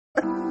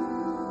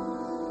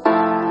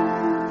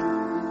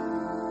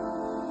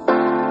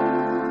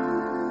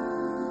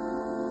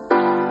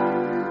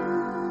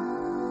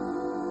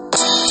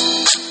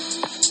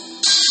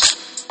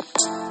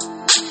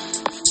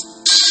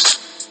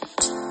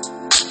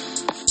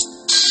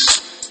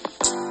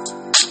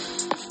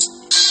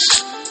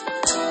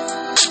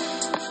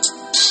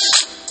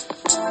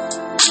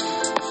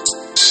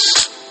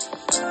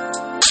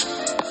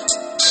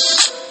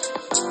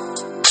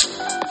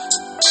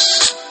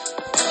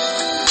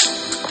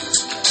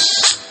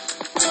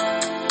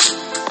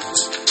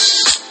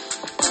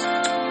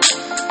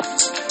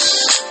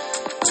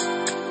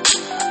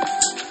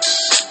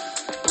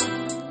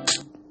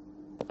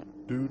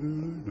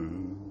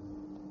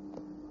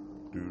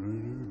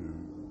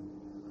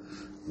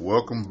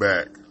Welcome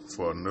back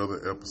for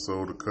another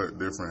episode of Cut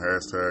Different.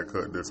 Hashtag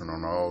Cut Different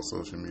on all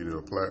social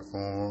media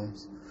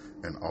platforms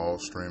and all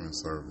streaming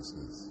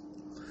services.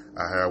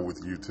 I have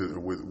with me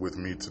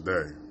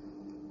today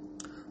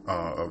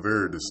a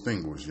very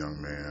distinguished young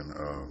man,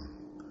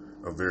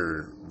 a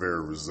very,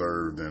 very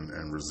reserved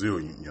and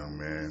resilient young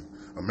man,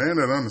 a man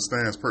that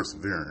understands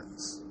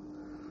perseverance,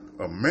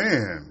 a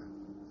man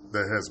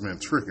that has been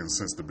tricking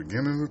since the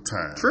beginning of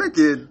time.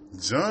 Tricking?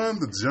 John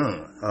the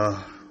John.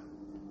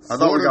 I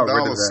thought we got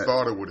rid of that.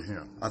 Started with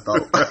him. I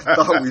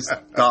thought we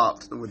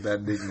stopped with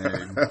that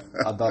nickname.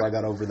 I thought I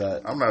got over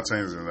that. I'm not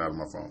changing it out of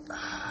my phone.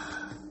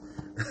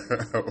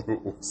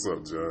 What's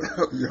up, John?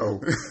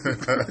 Yo.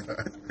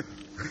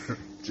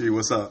 Gee,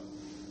 what's up?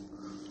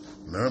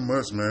 Not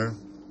much, man.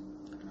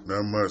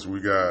 Not much. We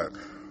got...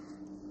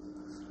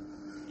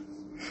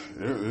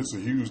 It's a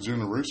huge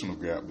generational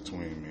gap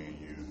between me and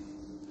you.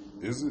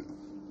 Is it?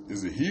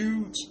 Is it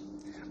huge?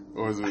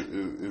 Or is it...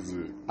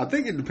 I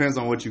think it depends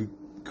on what you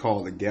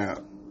call the gap.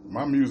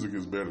 My music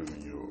is better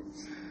than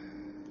yours.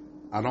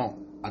 I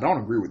don't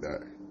agree with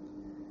that.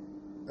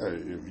 Hey,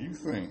 if you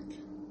think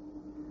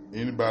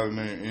anybody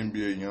named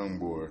NBA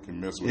Youngboy can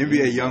mess with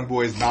NBA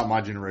Youngboy is not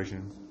my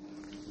generation.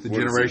 The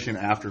generation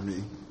after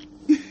me.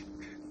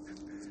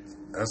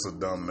 That's a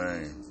dumb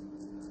name.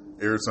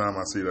 Every time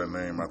I see that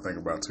name, I think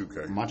about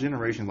 2K. My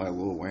generation like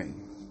Lil Wayne.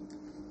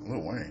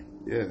 Lil Wayne?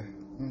 Yeah.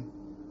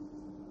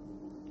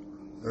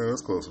 Yeah,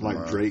 that's close to like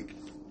mine.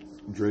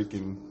 Drake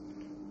and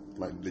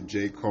like the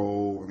J.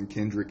 Cole and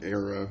Kendrick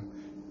era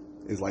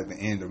is like the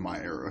end of my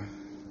era.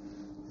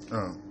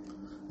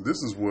 This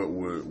is what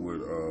would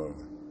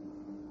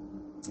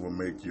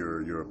make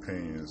your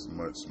opinions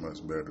much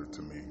better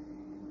to me.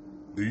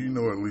 Do you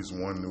know at least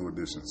one New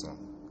Edition song?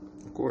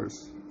 Of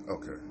course.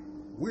 Okay.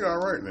 We all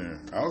right then.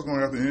 I was going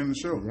to have to end the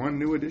show. One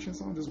New Edition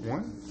song? Just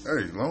one?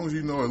 Hey, as long as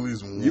you know at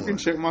least one. You can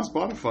check my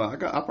Spotify.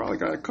 I probably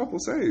got a couple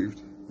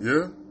saved.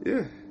 Yeah?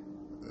 Yeah.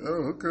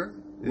 Oh, okay.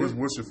 Yeah.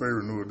 What's your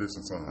favorite New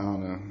Edition song? I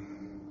don't know.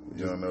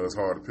 You don't know, it's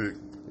hard to pick.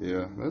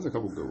 Yeah, there's a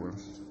couple good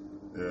ones.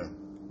 Yeah.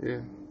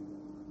 Yeah.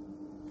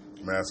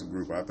 Massive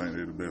Group, I think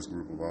they're the best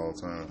group of all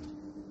time.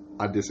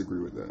 I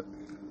disagree with that.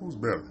 Who's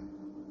better?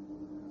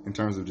 In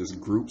terms of just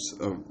groups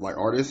of, like,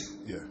 artists?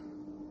 Yeah.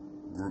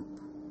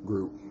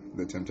 Group.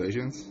 The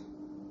Temptations?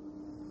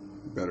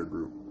 Better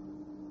group.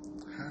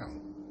 How?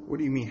 What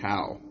do you mean,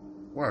 how?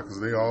 Why? Because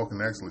they all can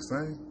actually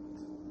sing?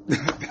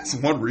 That's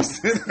one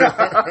reason.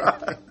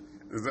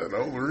 Is that the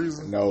only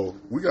reason? No.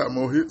 We got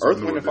more hits.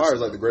 Earth, Wind & Fire is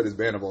like the greatest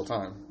band of all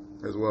time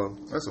as well.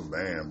 That's a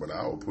band, but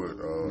I would put...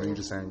 you're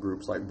just saying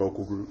groups, like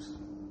vocal groups.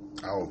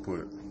 I would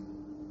put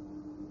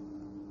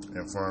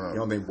in front of... You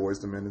don't think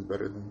Boyz II Men is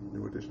better than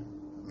New Edition?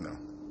 No.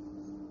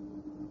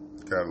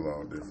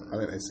 Catalog different. I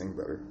think they sing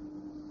better.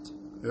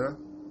 Yeah.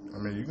 I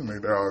mean, you can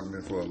make that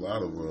argument for a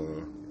lot of...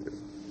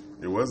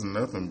 It wasn't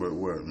nothing but,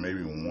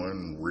 maybe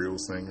one real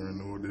singer in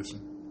New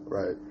Edition?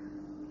 Right.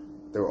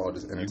 They were all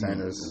just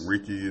entertainers.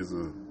 Ricky is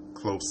a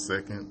close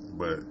second,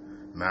 but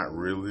not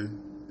really.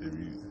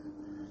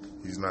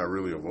 He's not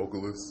really a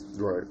vocalist.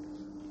 Right.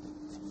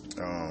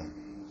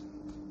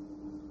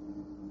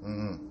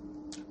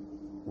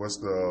 What's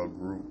the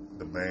group,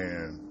 the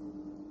band,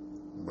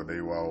 but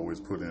they were always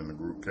put in the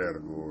group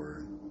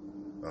category.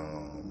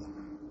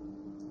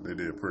 They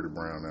did Pretty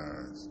Brown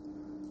Eyes.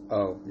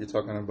 Oh, you're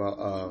talking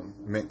about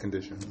Mint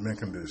Condition. Mint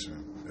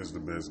Condition is the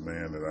best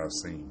band that I've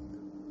seen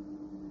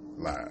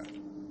live.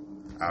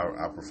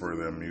 I prefer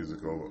their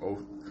music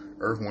over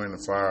Earth, Wind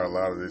 & Fire. A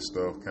lot of this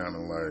stuff kind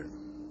of like...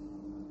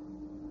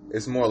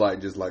 It's more like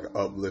just like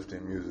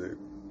uplifting music,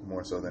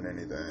 more so than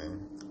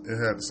anything. It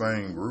had the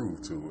same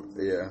groove to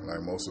it. Yeah.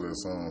 Like most of their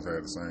songs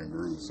had the same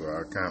groove. So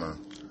I kind of...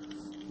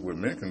 With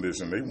Mint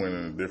Condition, they went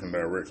in a different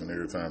direction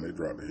every time they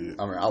dropped a hit.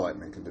 I mean, I like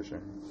Mint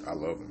Condition. I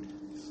love them.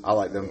 I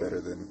like them better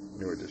than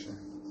New Edition.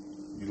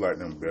 You like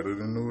them better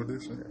than New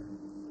Edition?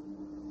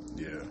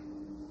 Yeah.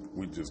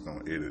 We just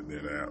gonna edit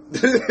that out.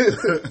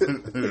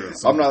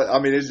 I'm not. I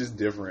mean, it's just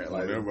different.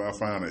 Like, whenever I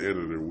find an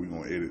editor, we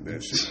gonna edit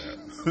that shit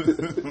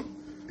out.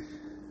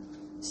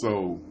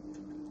 So,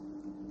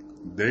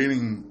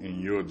 dating in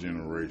your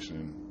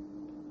generation,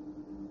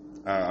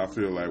 I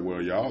feel like,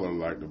 well, y'all are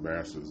like the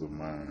bastards of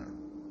mine,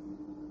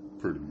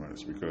 pretty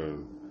much,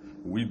 because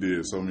we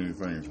did so many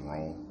things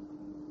wrong.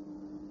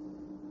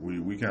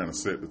 We kind of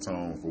set the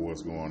tone for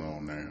what's going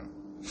on now.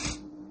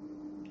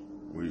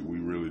 We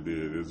really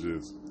did. It's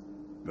just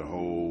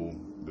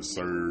the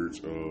surge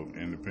of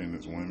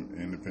independent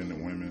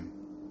women,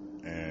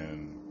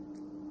 and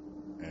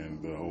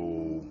the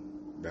whole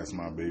that's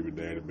my baby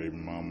daddy, baby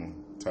mama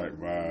type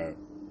vibe.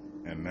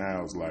 And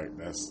now it's like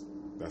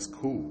that's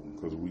cool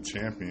because we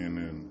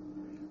championing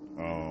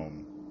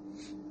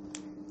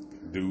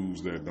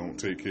dudes that don't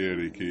take care of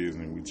their kids,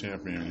 and we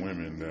champion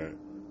women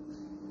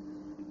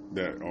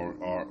that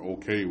are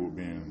okay with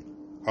being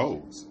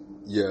hoes.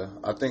 Yeah,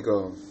 I think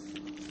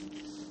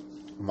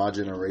my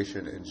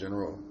generation in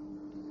general,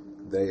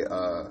 they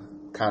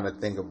kind of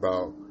think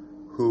about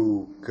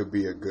who could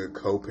be a good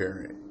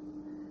co-parent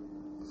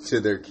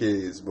to their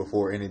kids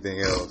before anything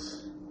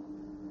else.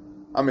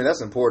 I mean,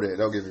 that's important.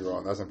 Don't get me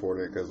wrong. That's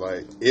important because,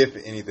 like, if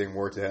anything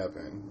were to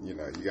happen, you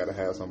know, you got to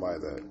have somebody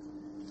that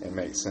it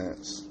makes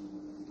sense.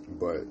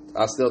 But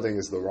I still think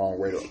it's the wrong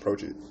way to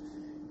approach it.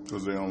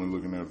 Because they're only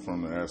looking at it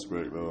from the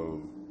aspect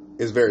of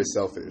it's very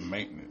selfish.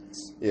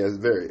 Maintenance. Yeah,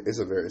 it's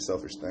a very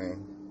selfish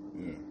thing.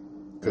 Yeah.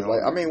 Because,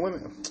 like, I mean,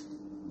 women.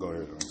 Go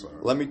ahead. I'm sorry.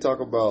 Let me talk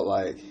about,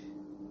 like,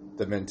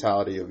 the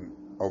mentality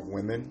of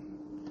women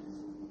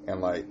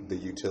and, like, the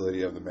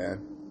utility of the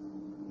man.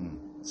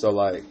 So,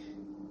 like,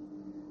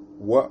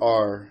 what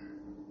are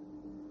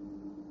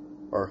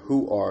or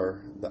who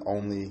are the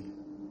only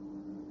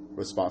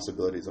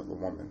responsibilities of the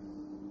woman?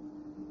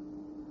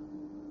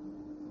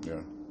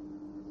 Yeah.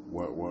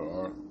 What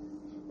are?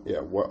 Yeah,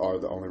 what are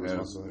the only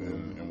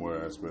responsibilities? In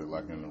what aspect?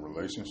 Like in a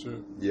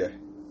relationship? Yeah.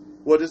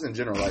 Well, just in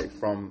general, like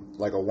from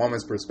like a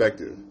woman's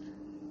perspective.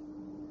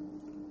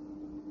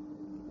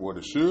 What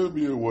it should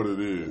be or what it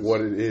is?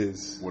 What it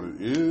is. What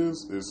it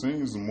is, it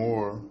seems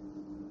more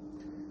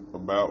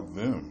about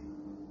them.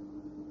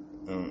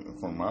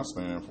 From my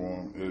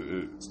standpoint,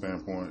 it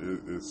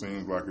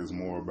seems like it's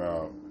more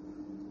about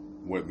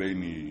what they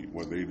need,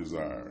 what they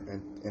desire.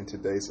 In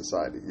today's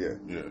society, yeah.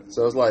 Yeah.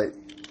 So it's like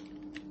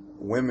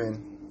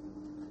women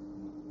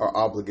are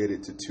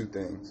obligated to two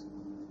things: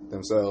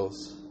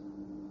 themselves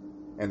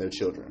and their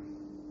children.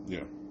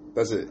 Yeah.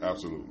 That's it.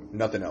 Absolutely.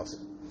 Nothing else.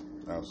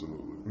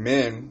 Absolutely.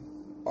 Men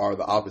are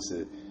the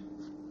opposite.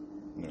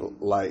 Yeah.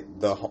 Like,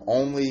 the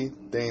only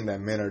thing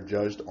that men are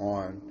judged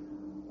on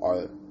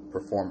are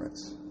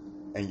performance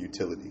and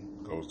utility.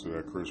 Goes to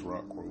that Chris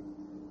Rock quote.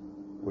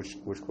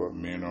 Which quote?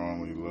 Men are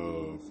only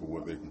loved for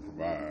what they can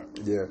provide.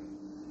 Yeah.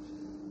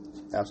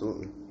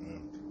 Absolutely. Yeah.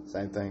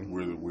 Same thing.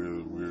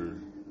 We're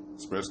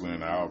especially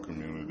in our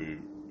community,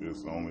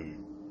 it's only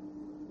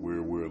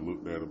we're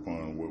looked at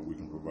upon what we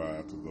can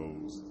provide to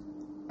those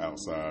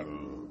outside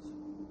of,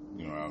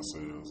 you know,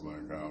 ourselves,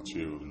 like our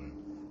children.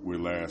 We're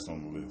last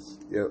on the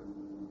list. Yep.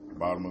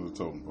 Bottom of the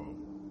totem pole.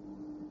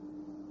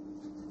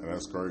 And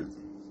that's crazy.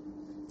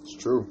 It's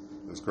true.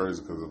 It's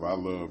crazy because if I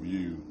love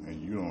you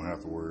and you don't have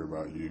to worry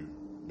about you,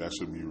 that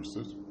should be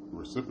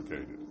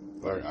reciprocated.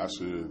 Like, I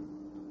should.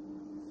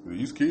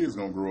 These kids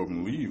gonna grow up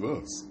and leave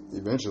us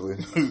eventually.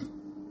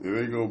 It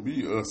ain't gonna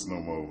be us no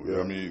more. Yeah.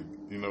 I mean,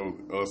 you know,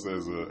 us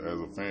as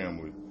a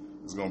family,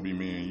 it's gonna be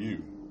me and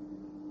you.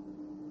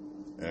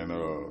 And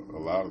a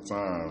lot of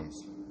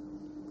times,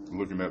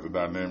 looking at the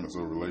dynamics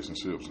of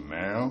relationships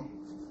now,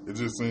 it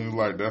just seems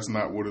like that's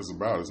not what it's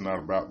about. It's not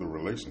about the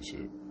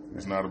relationship.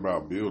 It's not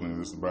about building.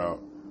 It's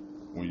about,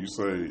 when you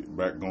say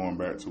going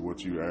back to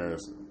what you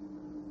asked,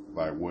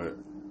 like where's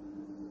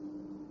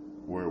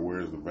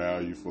the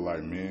value for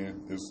like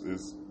men?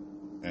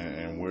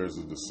 And where's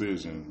the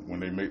decision when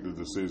they make the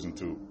decision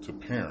to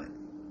parent?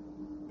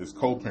 It's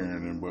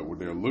co-parenting, but what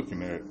they're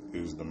looking at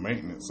is the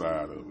maintenance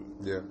side of it.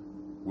 Yeah.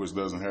 Which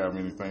doesn't have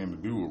anything to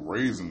do with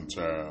raising the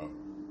child.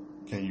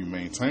 Can you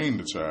maintain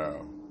the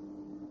child?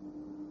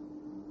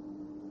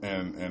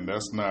 And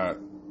that's not,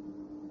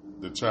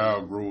 the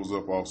child grows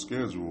up off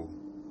schedule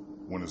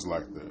when it's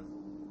like that.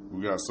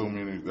 We got so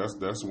many,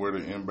 that's where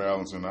the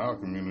imbalance in our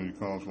community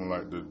comes from,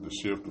 like the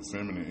shift of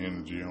feminine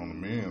energy on the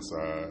men's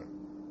side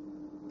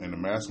and the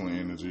masculine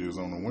energy is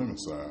on the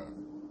women's side.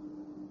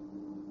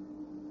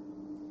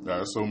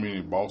 There's so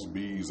many boss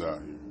bees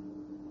out here.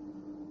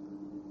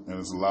 And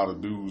there's a lot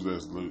of dudes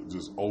that's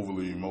just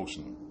overly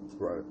emotional.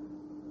 Right.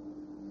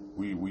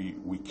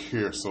 We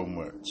care so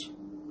much.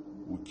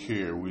 We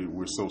care.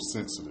 We're so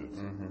sensitive.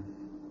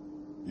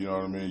 Mm-hmm. You know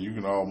what I mean? You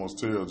can almost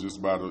tell just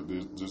by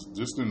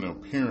just in the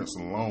appearance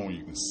alone,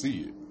 you can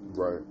see it.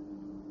 Right.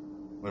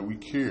 Like, we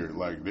care.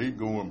 Like, they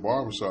go in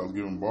barbershops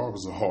giving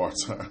barbers a hard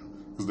time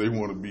because they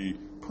want to be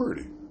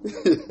pretty.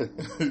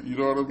 You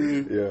know what I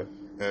mean? Yeah.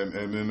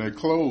 And then their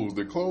clothes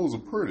are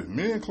pretty.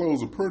 Men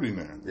clothes are pretty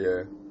now.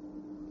 Yeah.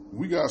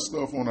 We got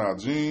stuff on our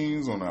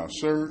jeans, on our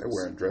shirts. They're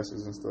wearing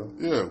dresses and stuff.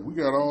 Yeah, we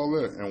got all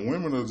that. And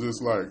women are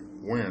just like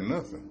wearing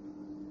nothing.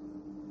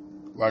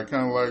 Like,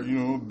 kind of like, you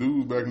know,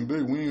 dudes back in the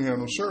day, we didn't have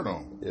no shirt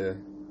on. Yeah.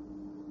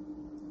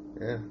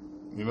 Yeah.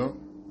 You know?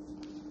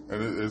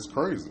 And it's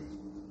crazy.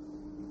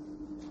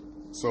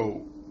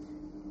 So,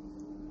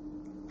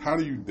 how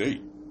do you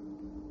date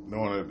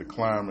knowing that the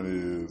climate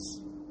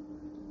is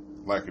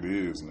like it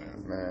is now?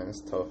 Man,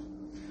 it's tough.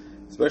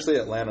 Especially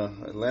Atlanta.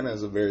 Atlanta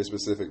is a very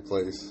specific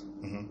place.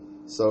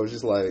 Mm-hmm. So it's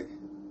just like,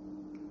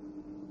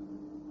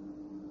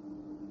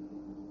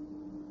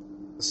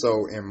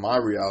 so in my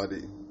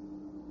reality,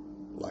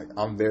 like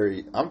I'm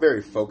very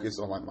focused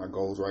on like my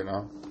goals right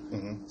now.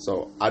 Mm-hmm.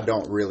 So I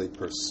don't really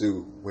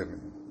pursue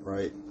women,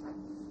 right?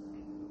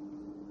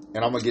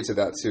 And I'm gonna get to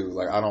that too.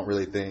 Like, I don't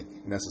really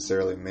think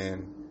necessarily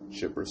men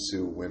should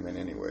pursue women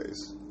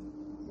anyways.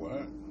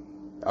 What?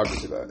 I'll get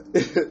to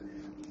that.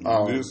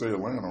 You did say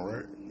Atlanta,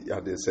 right? I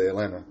did say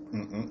Atlanta.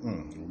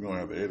 We're gonna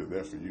have to edit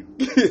that for you.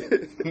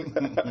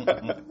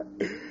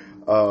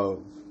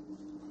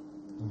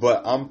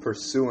 But I'm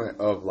pursuant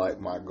of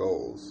like my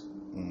goals.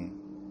 Mm-hmm.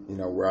 You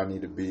know, where I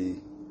need to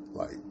be,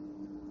 like,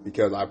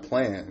 because I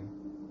plan.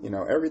 You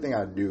know, everything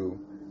I do,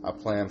 I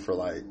plan for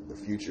like the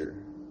future.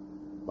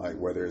 like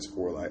whether it's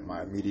for like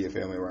my immediate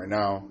family right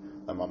now,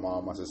 like my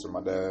mom, my sister,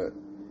 my dad,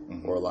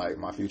 or like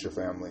my future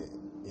family,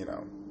 you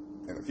know,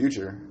 in the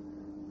future,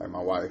 like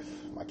my wife,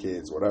 my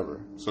kids,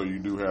 whatever. So you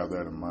do have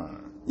that in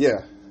mind.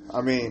 Yeah,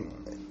 I mean,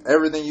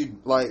 everything you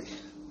like,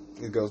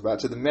 it goes back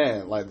to the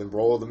man, like the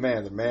role of the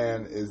man. The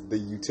man is the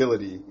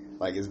utility,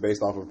 like it's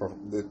based off of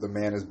the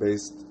man is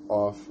based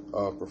off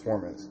of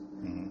performance.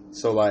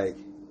 So like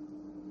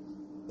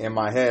in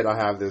my head, I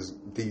have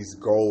these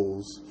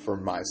goals for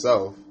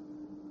myself,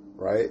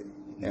 right?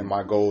 And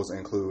my goals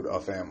include a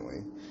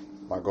family.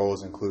 My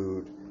goals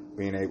include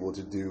being able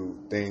to do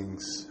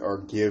things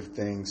or give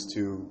things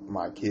to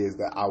my kids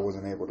that I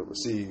wasn't able to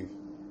receive,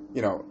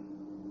 you know,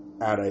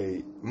 at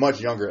a much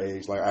younger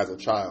age, like as a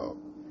child.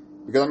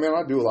 Because I mean,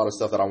 I do a lot of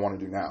stuff that I want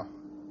to do now.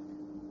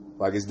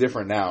 Like it's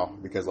different now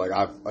because like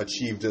I've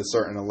achieved a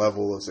certain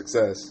level of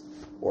success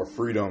or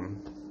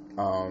freedom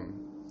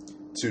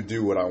to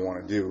do what I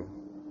want to do.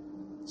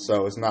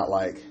 So it's not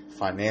like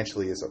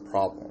financially it's a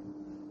problem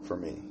for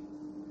me.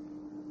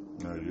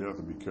 No, you have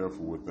to be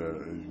careful with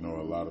that. You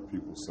know, a lot of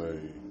people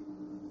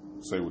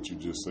say what you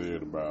just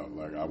said about,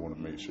 like, I want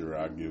to make sure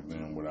I give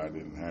them what I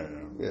didn't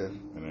have. Yeah.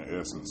 And in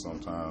essence,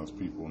 sometimes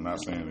people,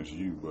 not saying it's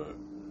you, but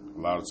a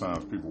lot of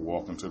times people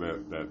walk into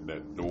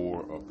that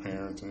door of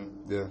parenting,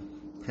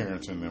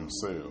 parenting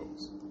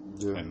themselves,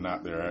 and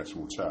not their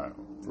actual child.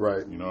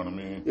 Right. You know what I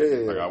mean?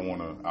 Yeah. Like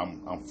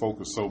I'm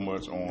focused so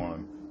much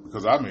on,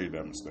 because I made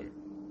that mistake.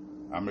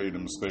 I made the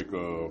mistake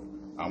of,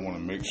 I want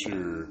to make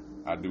sure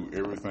I do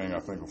everything I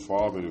think a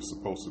father is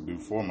supposed to do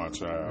for my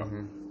child,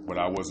 but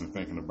I wasn't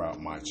thinking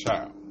about my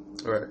child.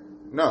 Right.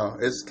 No,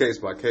 it's case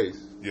by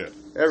case. Yeah.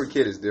 Every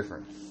kid is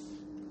different.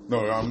 No,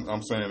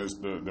 I'm saying it's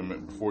the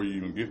before you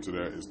even get to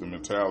that, it's the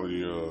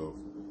mentality of,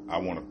 I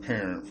want to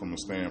parent from the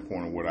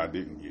standpoint of what I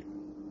didn't get.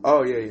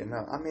 Oh, yeah.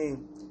 No, I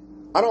mean,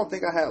 I don't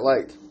think I had,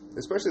 like,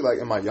 especially, like,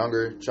 in my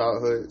younger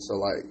childhood, so,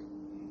 like,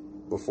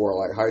 before,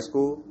 like, high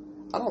school,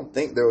 I don't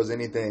think there was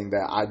anything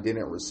that I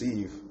didn't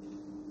receive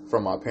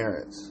from my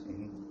parents.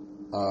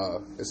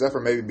 Except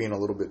for maybe being a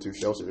little bit too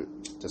sheltered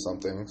to some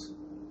things.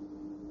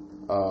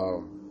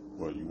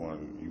 What, you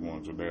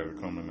wanted your dad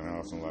to come in the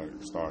house and, like,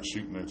 start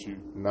shooting at you?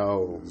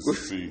 No. To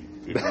see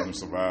if you can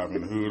survive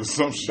in the hood or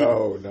some shit?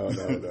 No.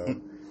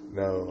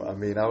 No. I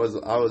mean, I was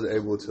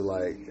able to,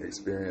 like,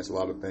 experience a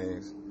lot of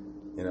things,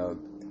 you know,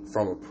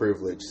 from a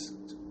privileged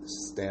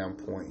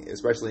standpoint,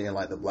 especially in,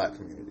 like, the black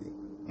community.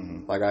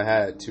 Like, I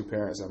had two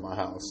parents in my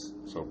house.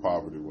 So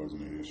poverty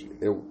wasn't an issue.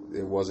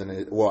 It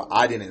wasn't. Well,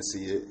 I didn't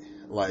see it.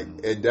 Like,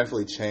 it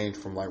definitely changed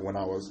from, like, when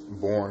I was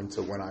born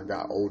to when I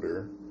got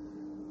older.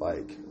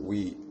 Like,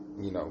 we,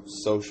 you know,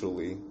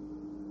 socially,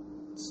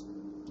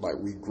 like,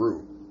 we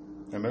grew.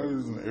 And that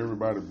isn't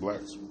everybody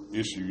black's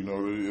issue, you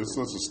know. It's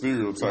such a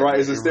stereotype. Right,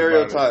 it's a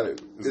stereotype.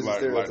 It's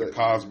like the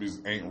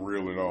Cosbys ain't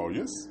real at all.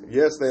 Yes,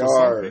 they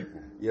are. Some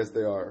people. Yes,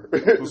 they are.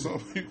 For some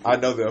people. I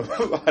know them.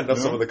 I know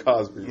some of the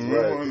Cosbys.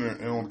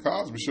 Right. And on the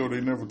Cosby Show, they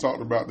never talked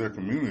about their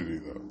community,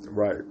 though.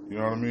 Right. You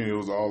know what I mean? It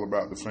was all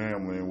about the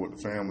family and what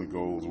the family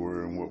goals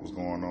were and what was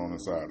going on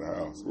inside the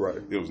house.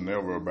 Right. It was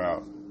never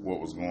about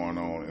what was going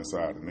on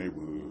inside the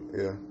neighborhood.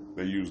 Yeah.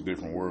 They used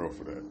different words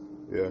for that.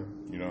 Yeah.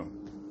 You know?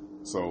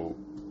 So,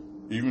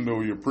 even though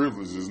you're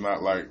privileged, it's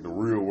not like the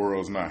real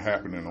world's not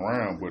happening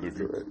around, but if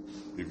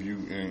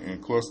you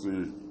and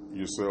cluster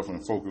yourself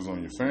and focus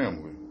on your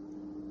family,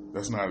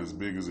 that's not as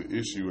big as an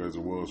issue as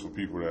it was for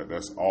people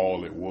that's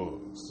all it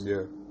was.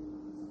 Yeah.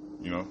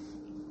 You know?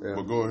 Yeah.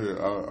 But go ahead.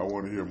 I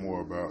want to hear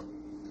more about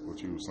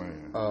what you were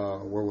saying.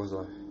 Where was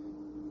I?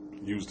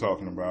 You was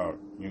talking about,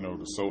 you know,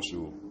 the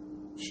social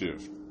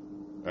shift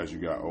as you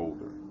got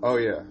older. Oh,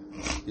 yeah.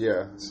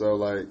 Yeah. So,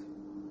 like,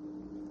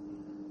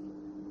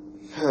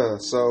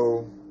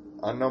 so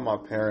I know my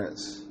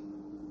parents,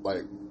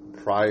 like,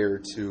 prior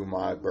to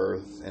my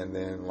birth and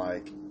then,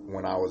 like,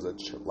 when I was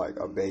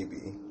a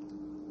baby,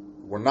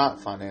 were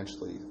not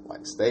financially,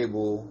 like,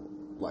 stable,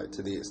 like,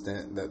 to the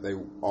extent that they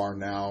are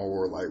now,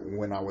 or, like,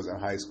 when I was in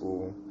high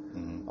school.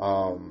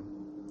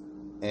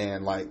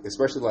 And, like,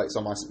 especially, like,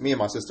 so me and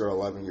my sister are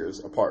 11 years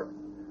apart.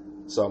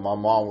 So my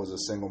mom was a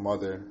single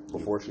mother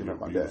before she met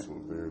my dad.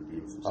 Very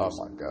beautiful. Oh,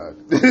 my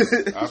God.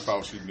 I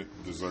thought she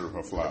deserved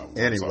her flowers.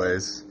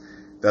 Anyways,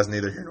 that's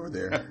neither here nor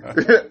there.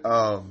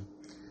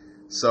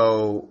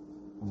 So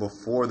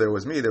before there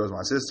was me, there was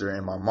my sister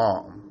and my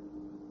mom.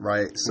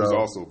 Right, so who's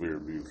also very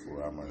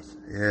beautiful. I must.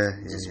 Yeah.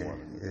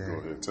 Go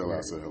ahead, tell her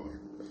I said hello.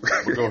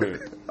 But go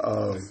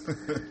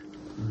ahead.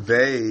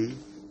 They,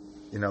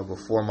 you know,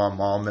 before my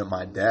mom met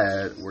my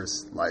dad, were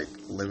like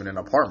living in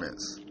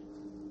apartments.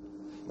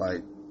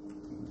 Like,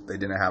 they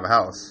didn't have a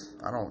house.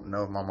 I don't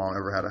know if my mom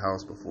ever had a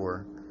house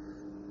before.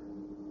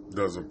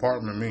 Does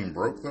apartment mean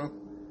broke though?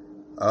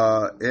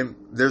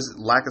 There's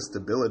lack of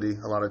stability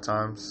a lot of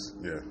times.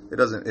 Yeah. It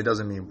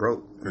doesn't mean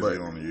broke. Because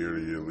you're on a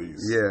year-to-year lease.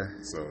 Yeah.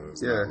 So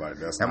it's not like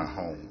that's not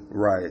home.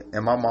 Right.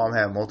 And my mom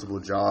had multiple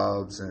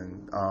jobs,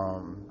 and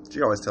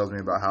she always tells me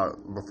about how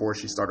before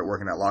she started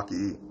working at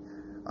Lockheed,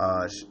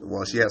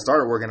 she had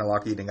started working at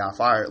Lockheed and got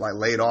fired, like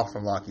laid off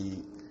from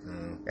Lockheed.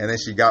 And then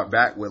she got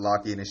back with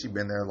Lockheed, and she's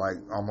been there like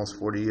almost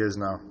 40 years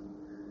now.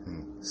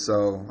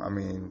 So, I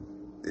mean,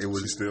 it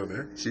was... She's still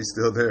there? She's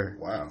still there.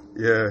 Wow.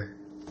 Yeah.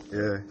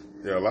 Yeah.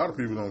 Yeah, a lot of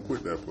people don't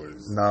quit that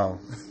place. No.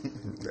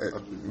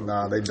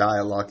 Nah, they die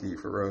at Lockheed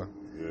for real.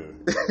 Yeah.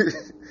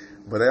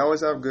 But they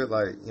always have good,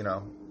 like, you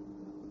know,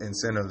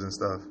 incentives and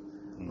stuff.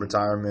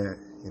 Retirement,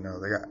 you know,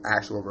 they got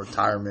actual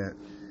retirement,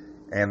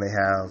 and they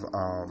have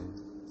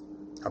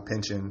a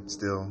pension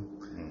still.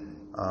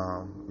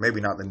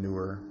 Maybe not the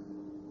newer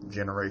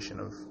generation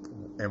of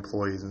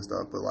employees and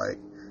stuff, but like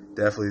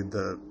definitely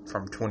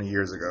from 20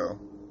 years ago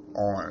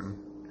on,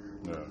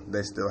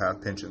 they still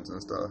have pensions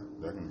and stuff.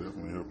 That can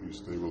definitely help you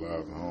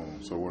stabilize the home.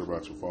 So what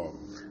about your father?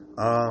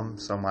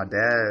 So my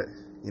dad,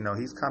 you know,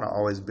 he's kind of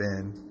always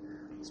been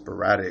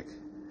sporadic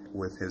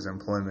with his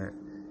employment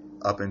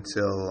up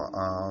until,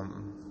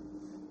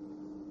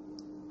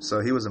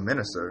 so he was a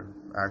minister,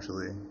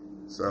 actually.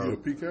 So You a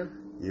PK?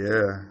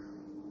 Yeah.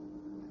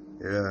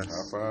 Yeah.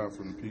 High five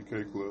from the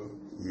PK Club.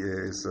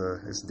 Yeah,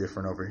 it's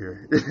different over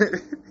here.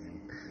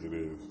 It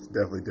is. It's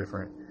definitely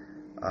different.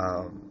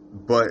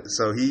 But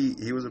so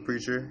he was a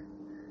preacher,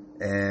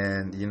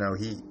 and you know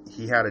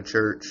he had a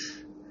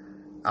church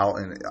out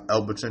in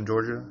Elberton,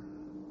 Georgia.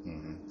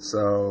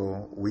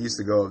 So we used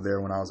to go up there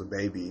when I was a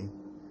baby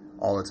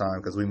all the time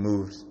because we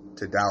moved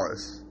to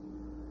Dallas.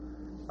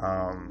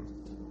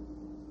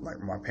 Like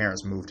my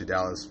parents moved to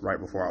Dallas right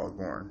before I was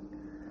born.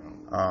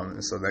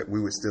 So that we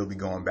would still be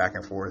going back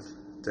and forth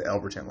to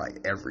Elberton like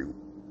every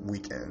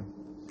weekend.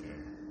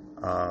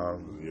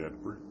 You had to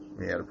preach.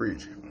 We had to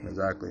preach.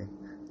 Exactly.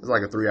 It was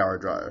like a 3-hour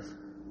drive.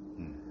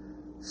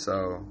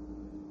 So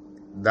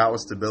that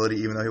was stability,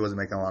 even though he wasn't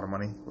making a lot of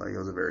money. Like, it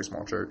was a very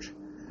small church.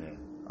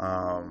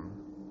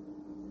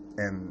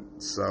 And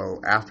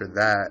so after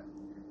that,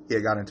 he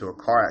had got into a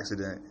car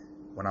accident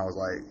when I was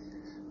like,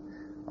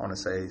 I want to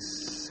say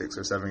 6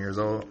 or 7 years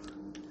old.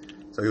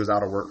 So he was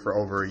out of work for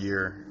over a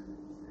year.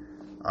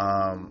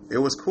 It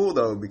was cool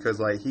though, because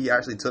like he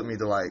actually took me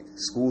to like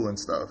school and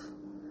stuff.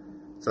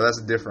 So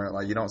that's different.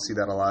 Like, you don't see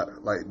that a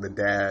lot, like the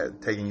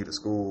dad taking you to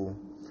school.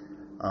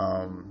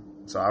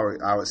 So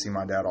I would see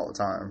my dad all the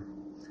time.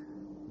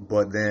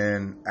 But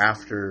then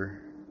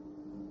after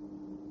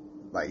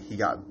like he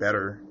got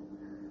better,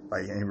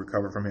 like, and he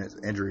recovered from his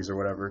injuries or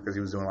whatever, because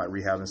he was doing like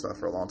rehab and stuff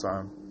for a long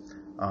time,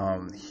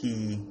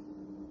 he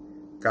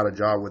got a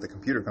job with a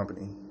computer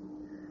company.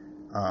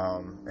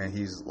 And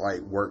he's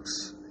like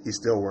he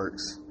still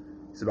works.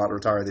 He's about to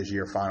retire this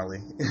year finally.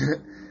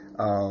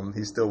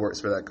 He still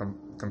works for that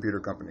computer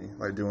company,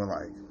 like doing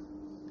like,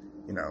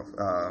 you know,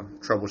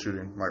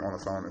 troubleshooting like on the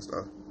phone and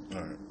stuff.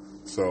 All right.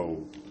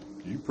 So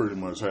you pretty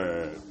much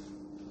had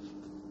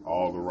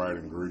all the right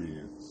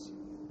ingredients,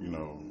 you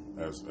know,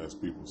 as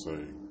people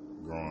say,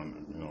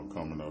 growing, you know,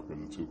 coming up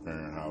in a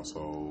 2-parent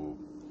household.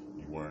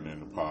 You weren't in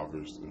a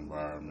impoverished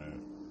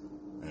environment,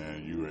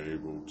 and you were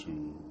able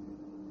to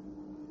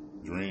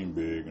dream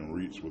big and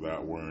reach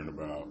without worrying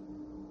about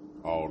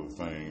all the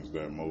things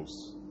that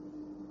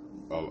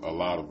a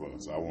lot of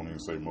us, I won't even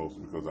say most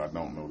because I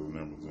don't know the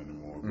numbers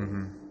anymore,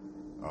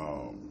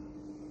 but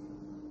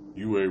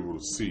you were able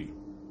to see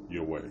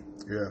your way.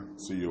 Yeah.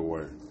 See your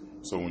way.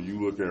 So when you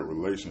look at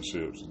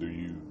relationships, do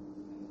you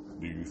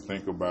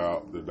think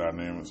about the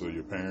dynamics of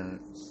your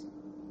parents?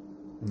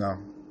 No.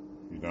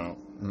 You don't?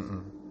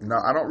 No,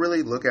 I don't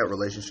really look at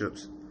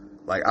relationships.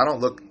 Like, I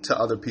don't look to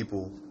other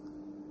people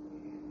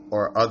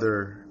or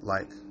other,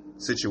 like,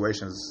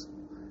 situations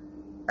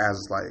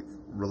as, like,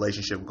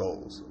 relationship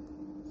goals.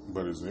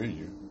 But it's in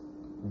you.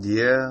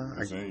 Yeah.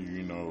 It's in you,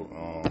 you know.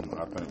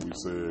 I think we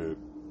said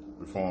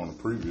before on the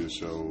previous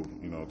show,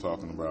 you know,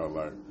 talking about,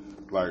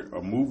 like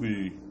a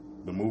movie,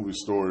 the movie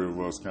story of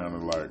us kind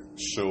of, like,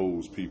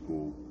 shows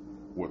people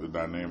what the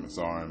dynamics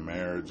are in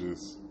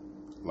marriages.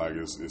 Like,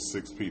 it's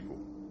 6 people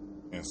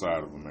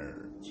inside of a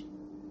marriage.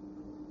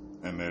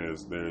 And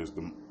there's the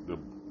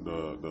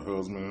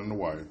husband and the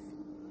wife,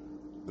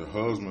 the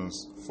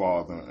husband's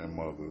father and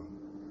mother,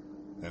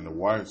 and the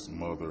wife's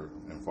mother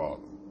and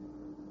father.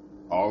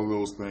 All of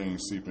those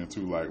things seep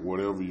into, like,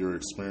 whatever your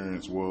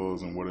experience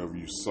was and whatever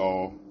you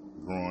saw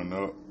growing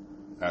up.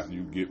 After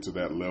you get to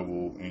that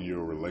level in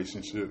your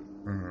relationship,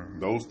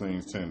 those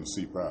things tend to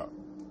seep out.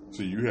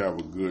 So you have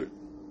a good,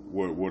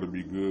 what would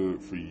be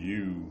good for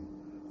you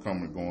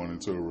going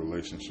into a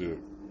relationship,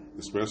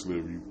 especially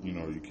if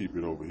you keep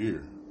it over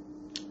here,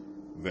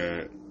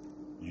 that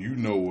you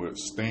know what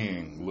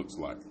staying looks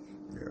like.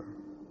 Yeah.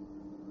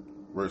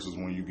 Versus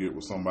when you get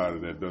with somebody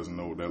that doesn't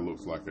know what that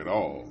looks like at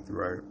all.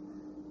 Right.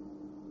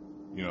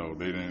 You know,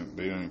 they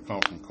didn't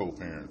come from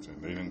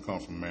co-parenting. They didn't come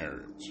from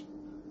marriage.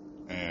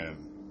 And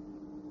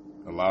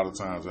a lot of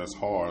times that's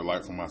hard.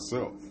 Like for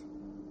myself,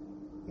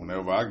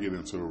 whenever I get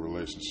into a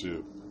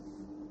relationship,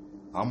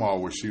 I'm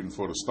always shooting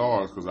for the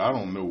stars because I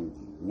don't know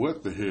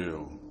what the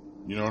hell,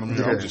 you know what I mean?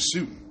 Yeah. I'm just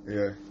shooting.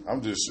 Yeah.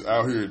 I'm just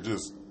out here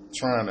just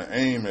trying to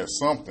aim at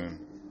something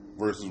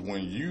versus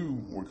when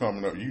you were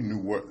coming up, you knew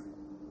what,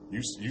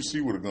 you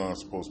see what a gun's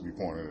supposed to be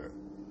pointed at.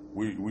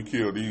 We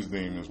kill these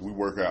demons. We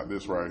work out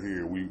this right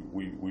here.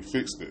 We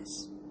fix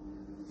this.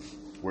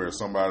 Where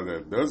somebody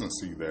that doesn't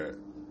see that,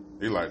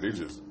 they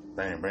just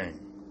bang bang.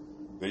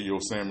 They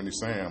Yosemite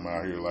Sam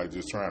out here like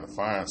just trying to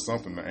find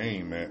something to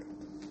aim at,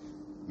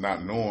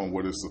 not knowing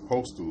what it's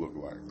supposed to look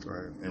like.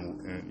 Right.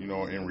 And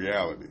in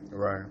reality.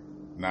 Right.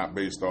 Not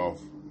based off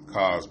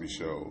Cosby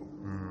Show.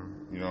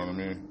 Mm-hmm. You know what I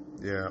mean?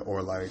 Yeah,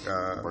 or like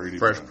Brady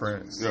Fresh Bunch.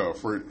 Prince. Yeah,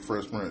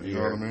 Fresh Prince. You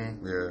know what I mean?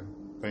 Yeah.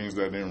 Things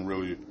that didn't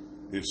really.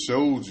 It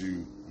showed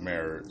you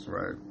marriage.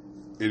 Right.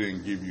 It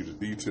didn't give you the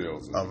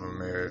details of a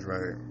marriage,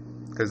 right?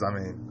 Because I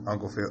mean,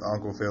 Uncle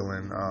Phil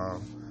and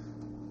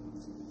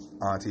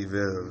Auntie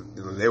Viv,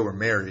 they were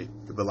married,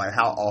 but like,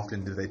 how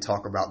often do they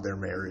talk about their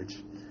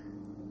marriage?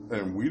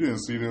 And we didn't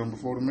see them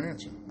before the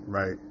mansion,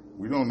 right?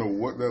 We don't know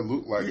what that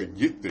looked like to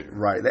get there,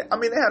 right? They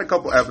had a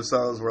couple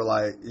episodes where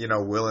like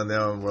Will and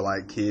them were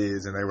like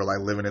kids and they were like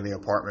living in the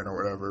apartment or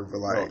whatever, but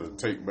like to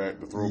take back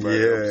the throwback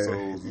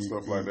episodes and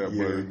stuff like that,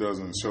 but it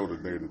doesn't show the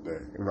day to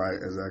day, right?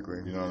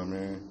 Exactly. You know what I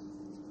mean?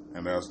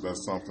 And that's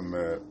something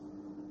that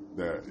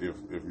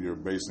if you're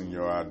basing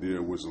your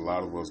idea, which a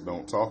lot of us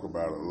don't talk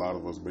about it, a lot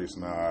of us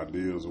basing our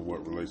ideas of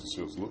what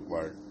relationships look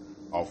like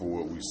off of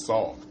what we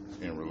saw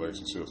in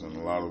relationships, and a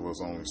lot of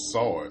us only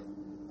saw it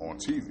on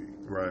TV.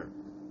 Right.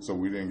 So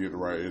we didn't get the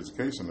right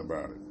education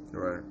about it.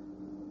 Right.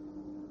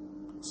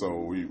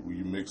 So we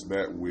mix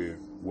that with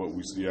what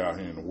we see out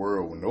here in the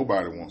world when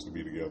nobody wants to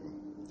be together.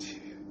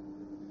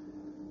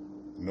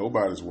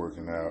 Nobody's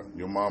working out.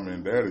 Your mama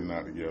and daddy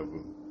not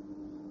together.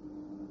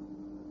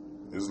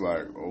 It's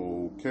like,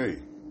 okay.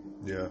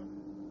 Yeah.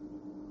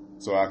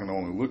 So I can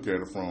only look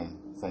at it from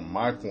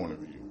my point of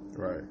view.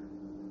 Right.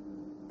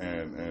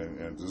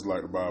 And just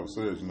like the Bible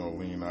says,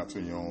 lean not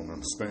to your own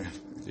understanding.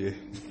 Yeah.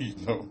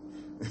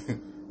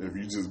 If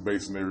you just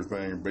basing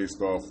everything based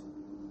off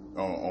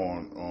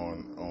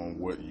on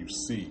what you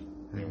see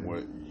and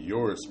what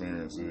your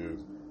experience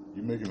is,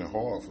 you're making it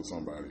hard for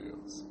somebody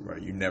else.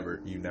 Right. You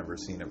never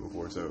seen it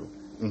before, so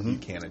you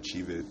can't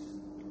achieve it.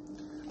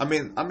 I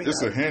mean,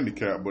 it's a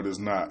handicap, but it's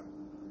not.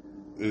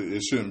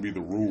 It shouldn't be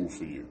the rule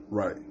for you.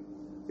 Right.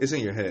 It's in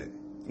your head.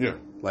 Yeah.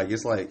 Like,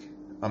 it's like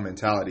a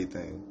mentality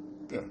thing.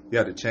 Yeah. You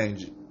have to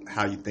change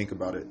how you think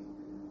about it.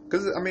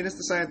 Because, I mean, it's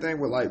the same thing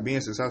with, like,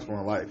 being successful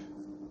in life.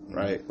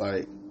 Right? Mm-hmm.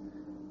 Like,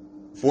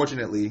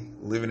 fortunately,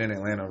 living in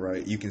Atlanta,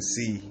 right, you can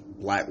see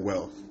black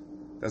wealth.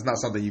 That's not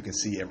something you can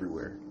see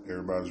everywhere.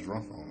 Everybody's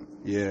drunk on it.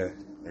 Yeah.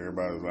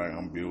 Everybody's like,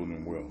 I'm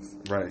building wealth.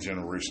 Right.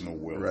 Generational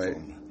wealth. Right.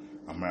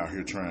 I'm out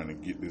here trying to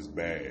get this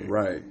bag.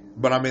 Right.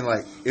 But I mean,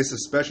 like, it's a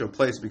special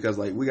place because,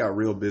 like, we got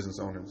real business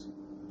owners.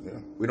 Yeah.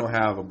 We don't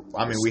have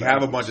we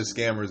have a bunch of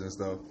scammers and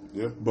stuff.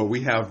 Yeah. But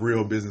we have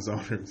real business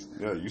owners.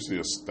 Yeah, you see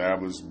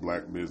established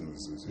black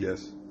businesses.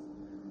 Yes.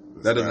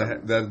 That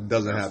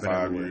doesn't happen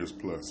 5 everywhere. years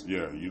plus.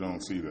 Yeah, you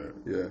don't see that.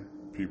 Yeah.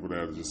 People that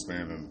are just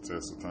standing the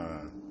test of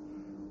time.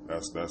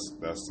 That's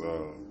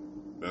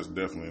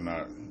definitely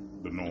not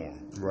the norm.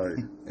 Right.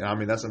 And I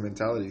mean, that's a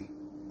mentality.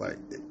 Like,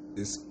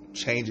 it's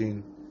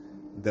changing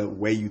the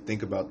way you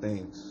think about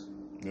things.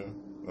 Yeah.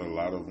 A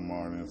lot of them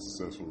aren't in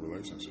successful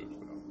relationships,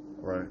 though.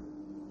 Right.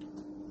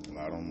 A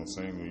lot of them are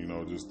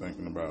single, just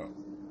thinking about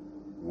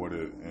what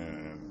it,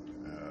 and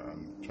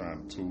I'm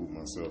trying to tool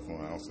myself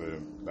on, I'll say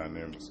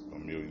dynamics a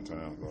million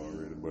times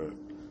already, but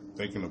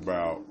thinking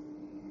about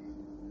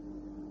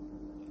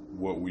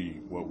what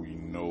we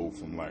know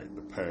from, like,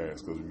 the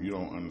past, because if you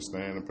don't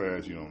understand the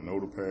past, you don't know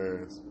the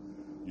past,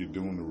 you're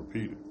doomed to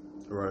repeat it.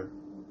 Right.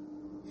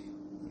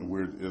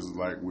 It's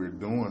like we're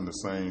doing the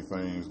same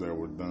things that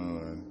were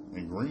done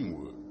in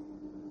Greenwood.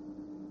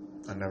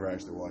 I never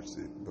actually watched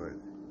it, but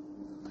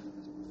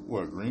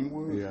what,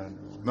 Greenwood? Yeah.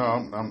 No,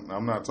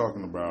 I'm not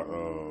talking about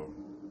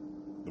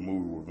the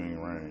movie with Ving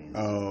Rhames.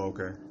 Oh,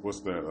 okay.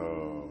 What's that?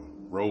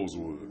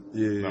 Rosewood.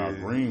 Yeah. Now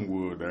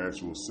Greenwood, the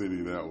actual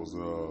city that was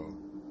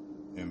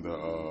in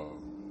the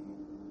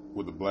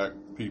with the black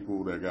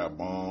people that got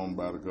bombed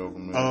by the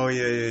government. Oh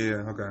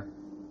yeah. Okay.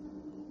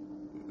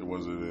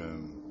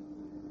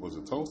 Was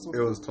it Tulsa?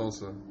 It was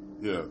Tulsa.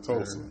 Yeah,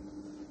 Tulsa. Yeah.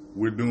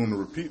 We're doing to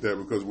repeat that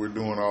because we're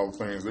doing all the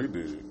things they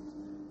did.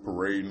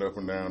 Parading up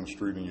and down the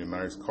street in your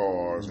nice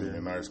cars and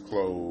your nice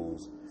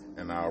clothes,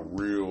 and our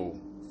real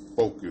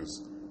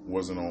focus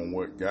wasn't on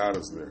what got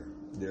us there.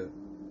 Yeah.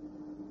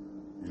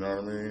 You know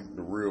what I mean?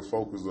 The real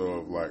focus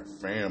of, like,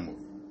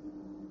 family.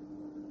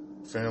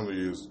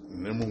 Family is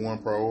number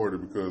one priority,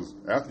 because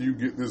after you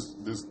get this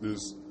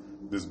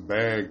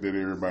bag that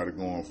everybody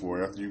going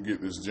for, after you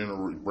get this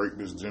break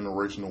this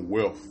generational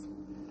wealth,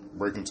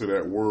 break into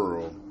that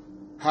world,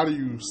 how do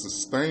you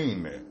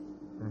sustain that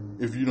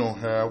if you don't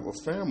have a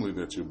family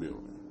that you're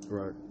building?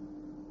 Right.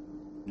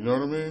 You know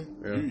what I mean?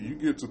 Yeah. You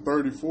get to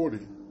 30, 40,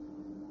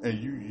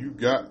 and you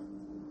got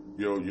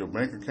your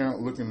bank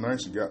account looking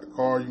nice, you got the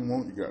car you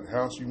want, you got the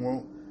house you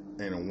want,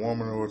 ain't a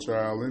woman or a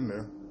child in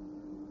there.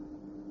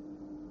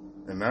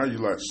 And now you're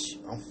like,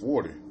 I'm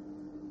 40.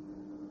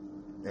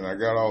 And I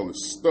got all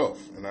this stuff,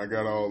 and I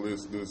got all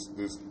this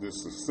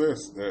success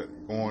that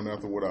going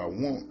after what I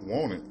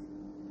wanted.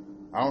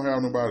 I don't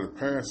have nobody to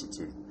pass it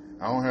to.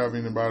 I don't have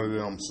anybody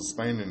that I'm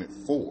sustaining it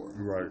for.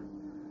 Right.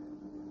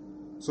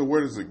 So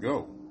where does it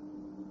go?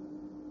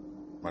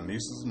 my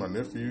nieces, my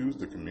nephews,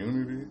 the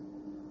community.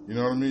 You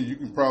know what I mean? You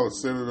can probably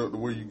set it up the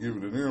way you give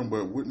it to them,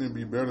 but wouldn't it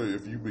be better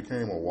if you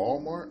became a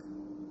Walmart?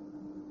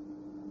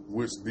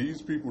 Which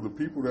these people, the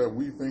people that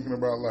we thinking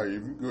about, like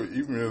if you go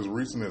even as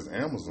recent as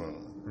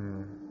Amazon,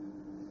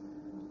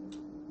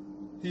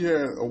 he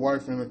had a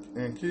wife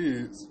and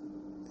kids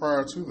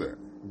prior to that.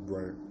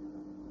 Right.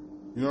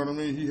 You know what I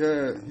mean? He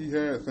had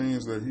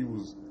things that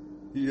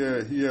he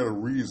had a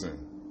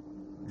reason.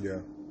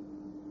 Yeah.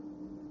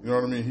 You know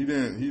what I mean? He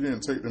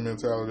didn't take the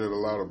mentality that a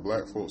lot of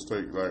black folks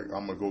take, like,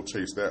 I'm gonna go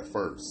chase that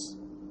first.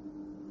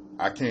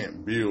 I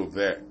can't build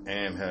that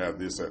and have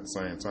this at the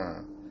same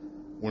time.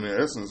 When in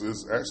essence,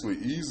 it's actually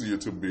easier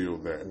to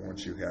build that when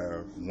you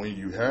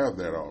have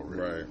that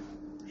already. Right.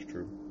 It's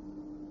true.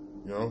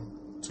 You know,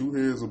 2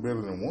 heads are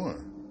better than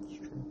one. It's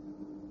true.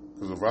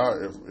 Because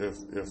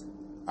if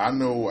I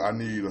know I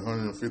need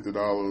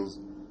 $150,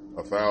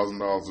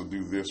 $1,000 to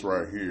do this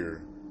right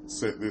here,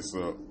 set this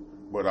up,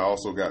 but I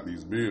also got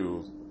these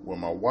bills. Well,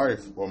 my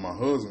wife or my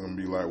husband can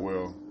be like,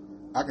 well,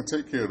 I can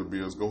take care of the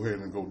bills. Go ahead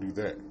and go do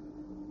that.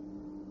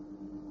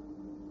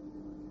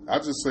 I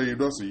just saved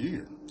us a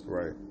year.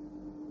 Right.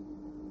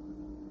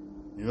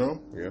 You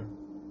know? Yeah.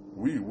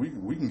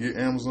 We can get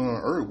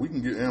Amazon early. We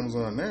can get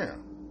Amazon now.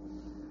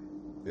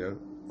 Yeah.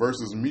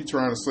 Versus me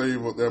trying to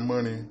save up that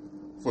money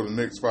for the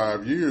next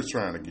 5 years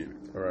trying to get it.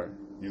 All right.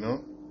 You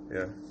know?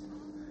 Yeah.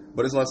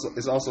 But it's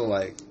also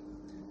like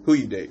who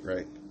you date,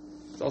 right?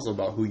 It's also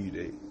about who you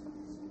date.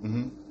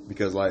 Mm-hmm.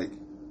 Because, like,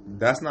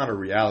 that's not a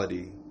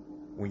reality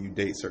when you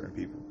date certain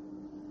people.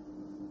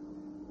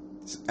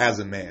 As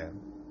a man.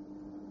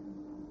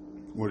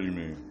 What do you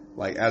mean?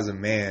 Like, as a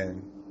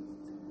man,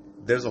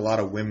 there's a lot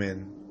of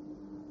women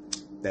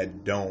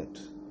that don't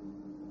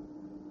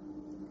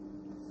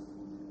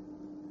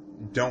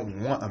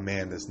want a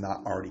man that's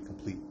not already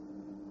complete.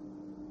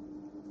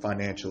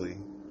 Financially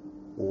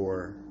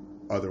or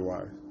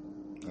otherwise.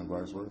 And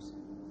vice versa.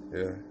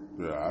 Yeah.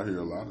 Yeah, I hear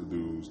a lot of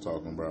dudes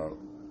talking about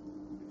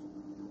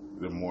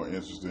they're more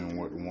interested in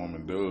what the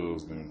woman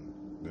does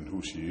than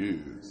who she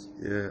is.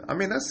 Yeah, I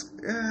mean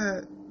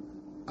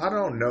I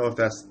don't know if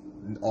that's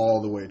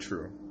all the way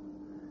true.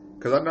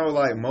 Because I know,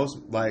 like,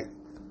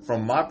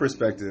 from my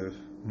perspective,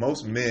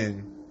 most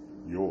men.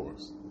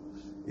 Yours.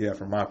 Yeah,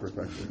 from my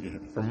perspective. Yeah.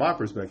 From my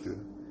perspective,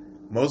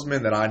 most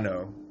men that I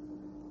know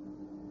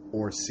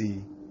or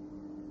see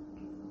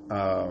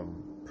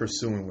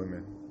pursuing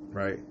women,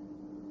 right?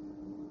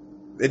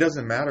 It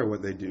doesn't matter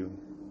what they do.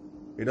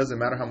 It doesn't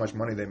matter how much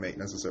money they make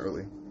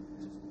necessarily.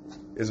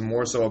 It's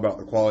more so about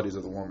the qualities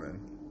of the woman.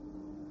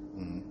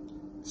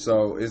 Mm-hmm.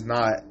 So it's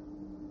not,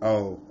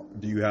 oh,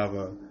 do you have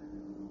an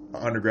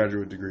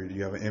undergraduate degree? Do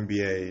you have an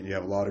MBA? Do you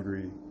have a law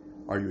degree?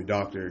 Are you a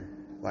doctor?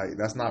 Like,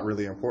 that's not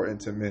really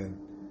important to men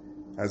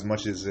as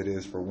much as it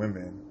is for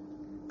women.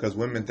 Because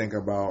women think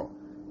about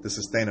the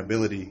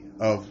sustainability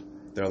of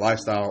their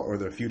lifestyle or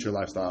their future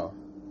lifestyle.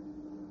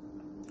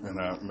 And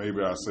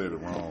maybe I said it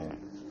wrong.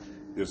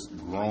 It's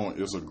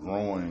a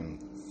growing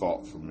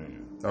thought for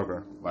men.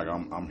 Okay. Like,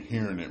 I'm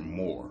hearing it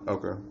more.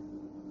 Okay.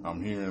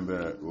 I'm hearing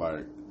that,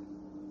 like,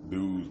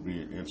 dudes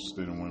being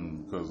interested in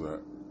women because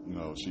of, you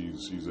know,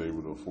 she's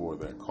able to afford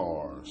that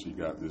car, she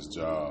got this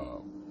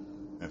job,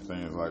 and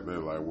things like that.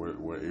 Like,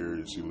 what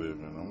area she live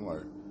in. I'm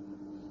like,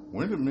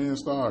 when did men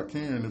start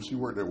caring if she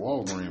worked at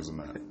Walgreens or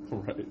not?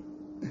 Right.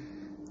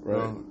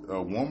 Right.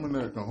 A woman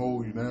that can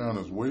hold you down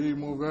is way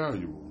more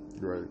valuable.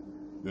 Right.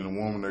 Than a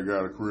woman that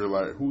got a career.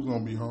 Like, who's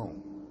gonna be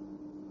home?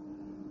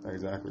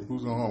 Exactly.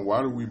 Who's gonna home?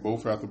 Why do we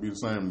both have to be the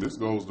same? This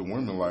goes to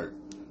women. Like,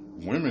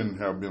 women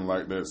have been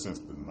like that since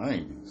the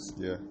 90s.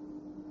 Yeah.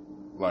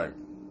 Like,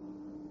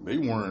 they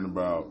worrying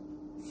about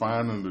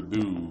finding the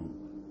dude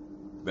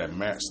that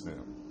matched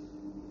them.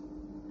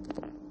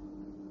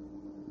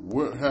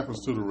 What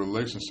happens to the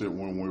relationship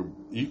when we're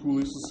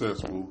equally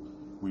successful,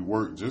 we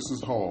work just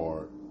as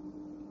hard,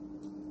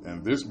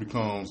 and this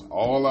becomes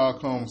all our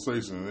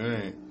conversation?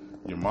 It ain't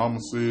your mama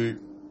sick,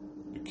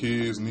 your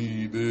kids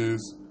need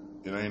this.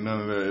 It ain't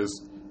none of that.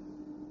 It's,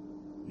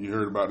 you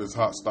heard about this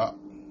hot stop?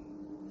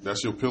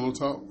 That's your pillow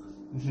talk?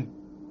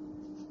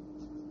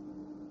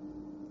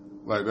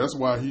 Like, that's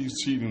why he's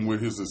cheating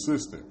with his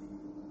assistant.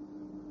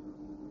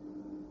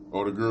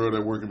 Or the girl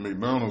that work at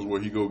McDonald's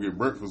where he go get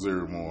breakfast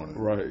every morning.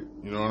 Right.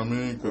 You know what I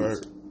mean?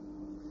 Because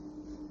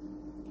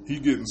he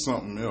getting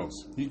something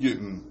else. He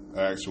getting an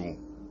actual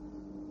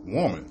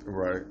woman.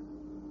 Right.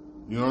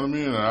 You know what I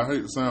mean? And I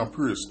hate to sound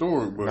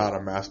prehistoric, but... Not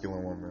a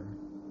masculine woman.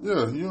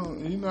 Yeah,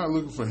 you're not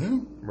looking for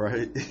him.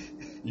 Right.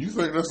 You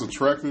think that's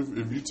attractive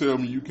if you tell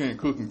me you can't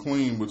cook and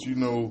clean, but you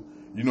know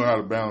how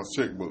to balance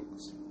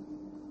checkbooks?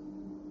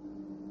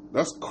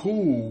 That's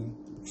cool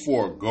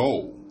for a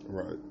goal.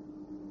 Right.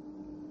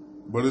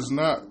 But it's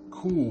not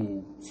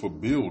cool for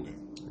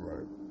building.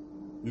 Right.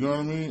 You know what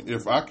I mean?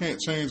 If I can't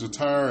change a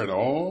tire at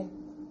all,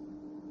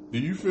 do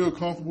you feel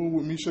comfortable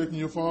with me shaking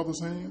your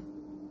father's hand?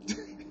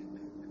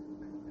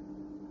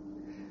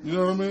 You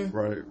know what I mean?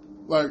 Right.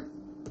 Like,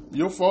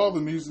 your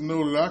father needs to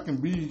know that I can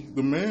be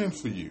the man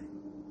for you.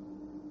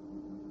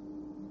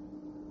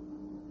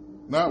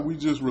 Not we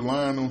just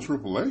relying on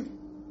AAA.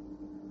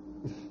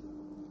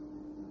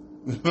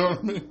 You know what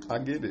I mean? I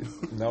get it.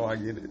 No, I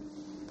get it.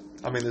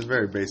 I mean, there's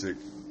very basic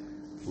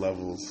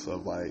levels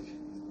of like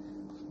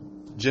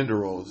gender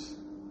roles.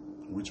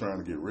 We trying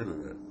to get rid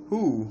of that.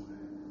 Who?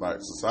 Like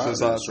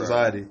society.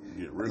 Society.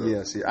 Get rid of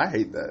Yeah, see, I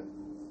hate that.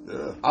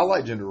 Yeah. I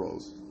like gender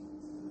roles.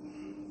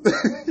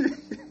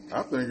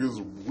 I think it's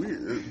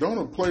weird. Don't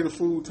a plate of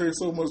food taste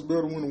so much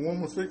better when a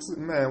woman fixes it?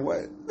 Man,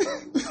 what?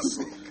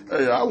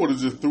 Hey, I would have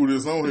just threw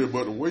this on here,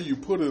 but the way you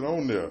put it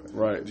on there,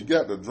 right? You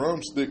got the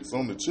drumsticks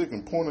on the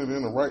chicken pointed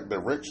in the right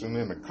direction,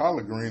 and the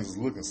collard greens is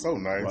looking so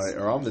nice. Right,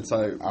 or I'm the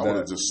type I would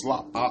have just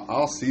slopped.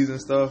 I'll season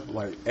stuff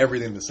like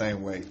everything the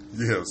same way.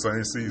 Yeah,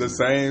 same season. The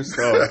same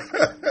stuff.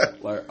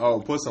 Like, oh,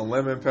 put some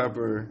lemon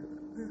pepper,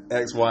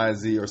 X, Y, and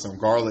Z, or some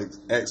garlic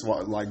X, Y,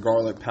 like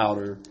garlic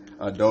powder,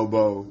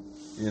 adobo.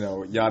 You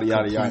know, yada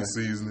yada complete yada.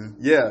 Seasoning.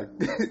 Yeah.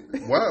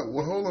 Why?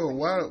 Well, hold on.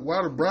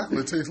 Why the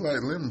broccoli tastes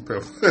like lemon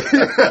pepper?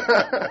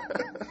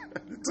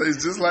 It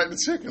tastes just like the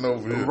chicken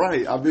over here.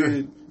 Right. I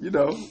mean, you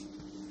know.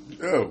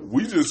 Yeah,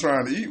 we just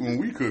trying to eat when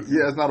we cook.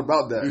 Yeah, it's not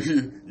about that.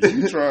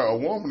 You try a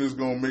woman is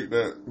gonna make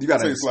that. You got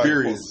to taste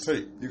experience.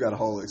 Like you got a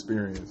whole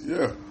experience.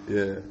 Yeah.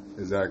 Yeah.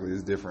 Exactly.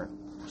 It's different.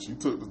 She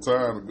took the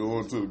time to go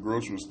into the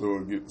grocery store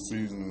and get the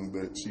seasoning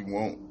that she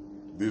want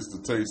this to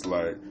taste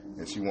like,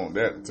 and she want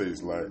that to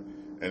taste like.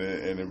 And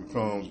it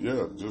becomes,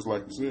 just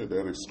like you said,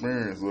 that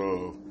experience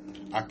of,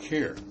 I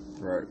care.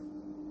 Right.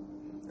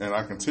 And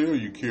I can tell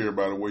you care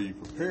by the way you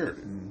prepared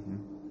it. Mm-hmm.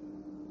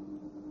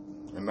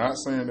 And not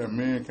saying that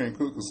men can't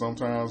cook, because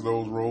sometimes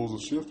those roles are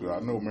shifted. I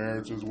know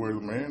marriages where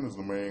the man is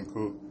the main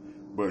cook,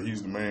 but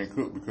he's the main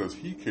cook because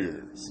he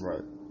cares.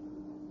 Right.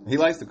 He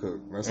likes to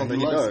cook. That's something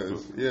he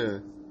does. Yeah.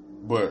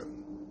 But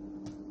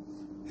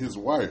his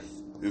wife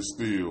is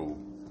still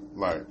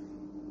like,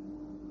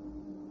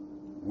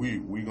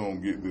 we gonna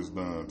get this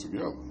done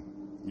together.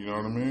 You know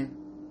what I mean?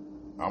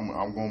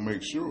 I'm gonna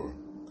make sure,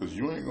 because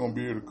you ain't gonna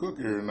be able to cook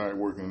every night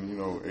working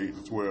 8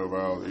 to 12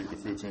 hours, 8 to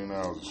 15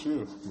 hours a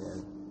shift.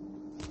 Right.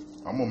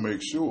 I'm gonna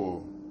make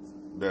sure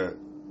that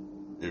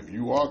if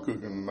you are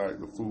cooking tonight,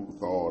 the food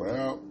thawed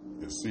out,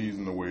 it's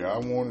seasoned the way I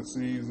want it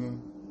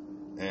seasoned,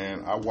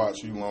 and I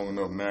watch you long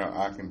enough now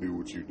I can do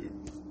what you do.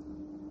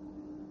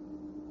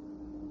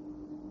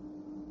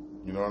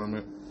 You know what I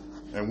mean?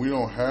 And we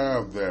don't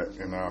have that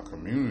in our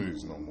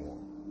communities no more.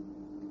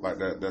 Like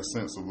that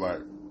sense of like,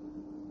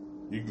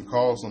 you can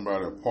call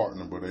somebody a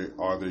partner, but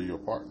are they your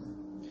partner?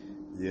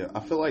 Yeah,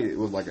 I feel like it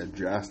was like a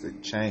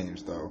drastic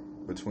change though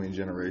between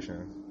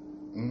generations.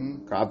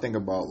 Mm-hmm. I think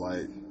about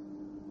like,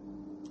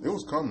 it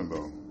was coming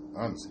though,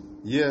 honestly.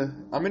 Yeah,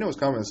 I mean it was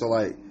coming. So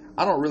like,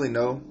 I don't really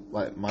know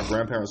like my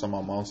grandparents on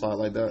my mom's side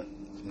like that.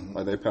 Mm-hmm.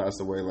 Like they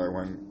passed away like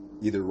when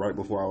either right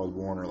before I was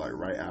born or like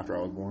right after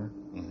I was born.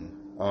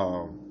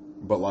 Mm-hmm.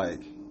 But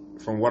like,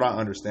 from what I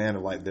understand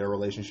of like their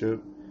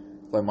relationship,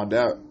 like my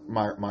dad,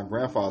 my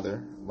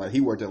grandfather, like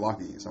he worked at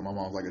Lockheed, so my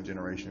mom's like a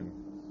generational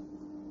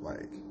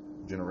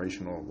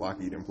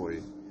Lockheed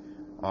employee.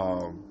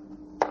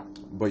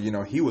 But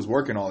he was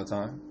working all the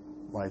time,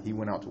 like he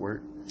went out to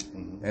work,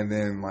 mm-hmm. And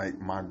then like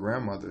my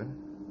grandmother,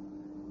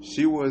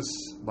 she worked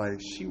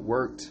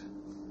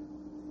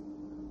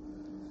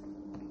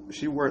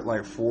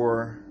like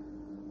for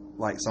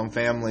like some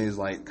families,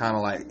 like kind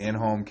of like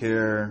in-home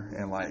care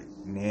and like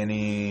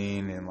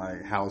nannying and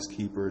like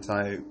housekeeper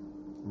type,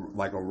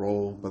 like a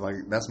role, but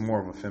like that's more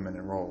of a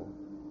feminine role,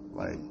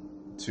 like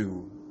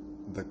to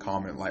the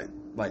common, like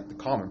the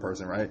common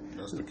person, right?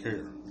 That's the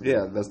care.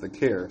 Yeah, that's the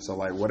care. So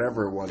like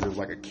whatever it was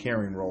like a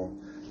caring role.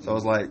 So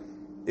it's like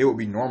it would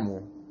be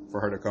normal for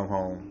her to come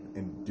home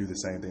and do the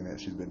same thing that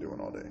she's been doing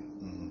all day,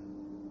 mm-hmm.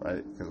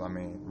 Right? Because I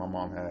mean, my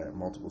mom had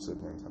multiple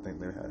siblings. I think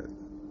they had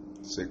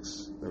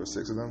 6. There were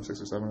 6 of them,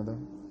 6 or 7 of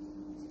them.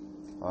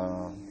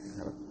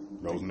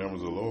 Those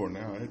numbers are lower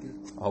now, ain't they?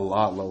 A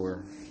lot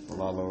lower.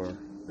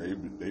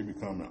 They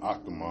becoming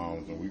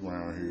octomoms, and we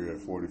around here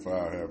at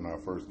 45 having our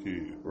first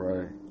kid.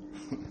 Right.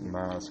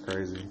 Nah, it's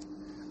crazy.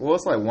 Well,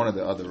 it's like one or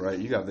the other, right?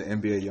 You got the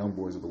NBA young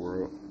boys of the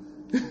world.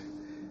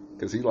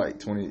 Because he like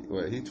 20.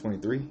 What? He's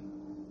 23.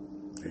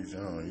 He's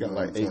young. He got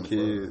like 8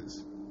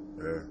 kids.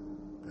 Yeah.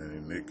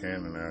 And Nick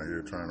Cannon out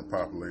here trying to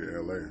populate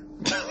LA.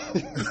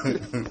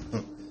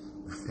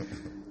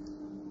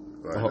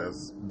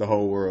 The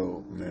whole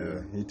world,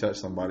 man. Yeah. He touched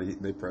somebody,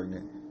 they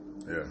pregnant.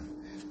 Yeah.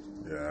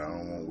 Yeah, I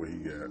don't want what he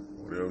got.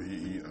 Whatever he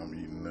eat, I'm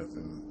eating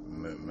nothing,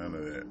 none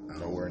of that.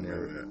 Nowhere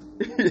near it.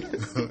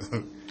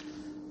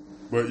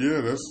 But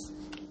yeah,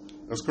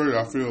 that's crazy.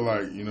 I feel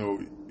like,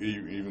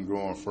 even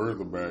going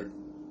further back,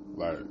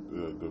 like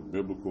the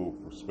biblical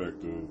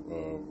perspective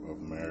of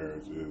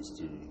marriage is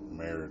to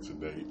marry to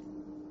date.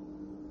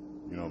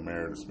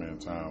 Marry to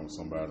spend time with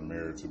somebody,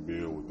 marry to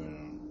build with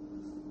them.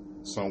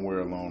 Somewhere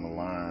along the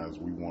lines,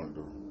 we wanted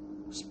to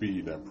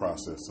speed that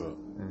process up,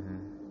 mm-hmm.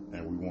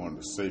 And we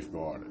wanted to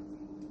safeguard it.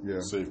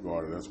 Yeah,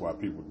 safeguard it. That's why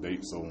people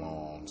date so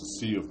long, to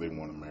see if they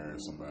want to marry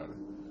somebody.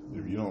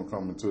 If you don't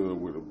come into it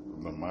with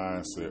the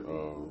mindset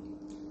of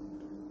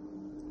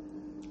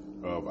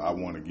I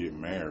want to get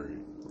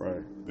married,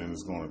 right, then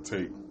it's going to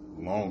take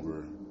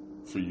longer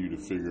for you to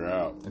figure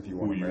out if you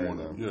want to marry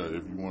them. Yeah,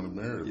 if you want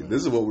to marry them.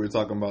 This is what we were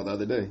talking about the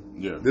other day.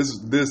 Yeah.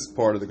 This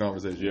part of the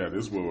conversation. Yeah,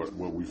 this is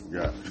what we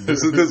forgot.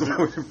 this is what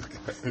we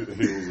forgot.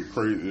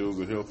 It was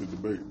a healthy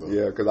debate, though.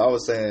 Yeah, because I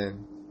was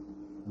saying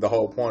the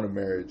whole point of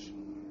marriage,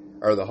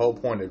 or the whole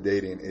point of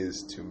dating,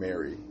 is to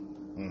marry.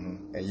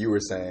 Mm-hmm. And you were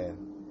saying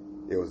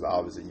it was the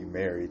opposite. You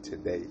marry to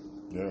date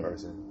a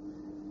person.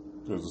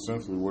 Because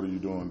essentially, what are you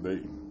doing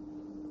dating?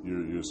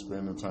 You're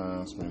spending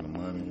time, spending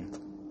money.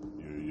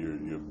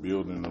 You're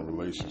building a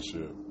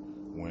relationship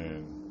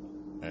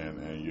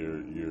and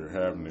you're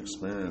having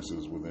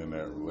experiences within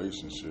that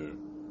relationship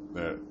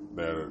that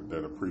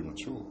are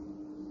premature.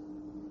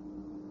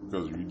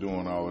 Because if you're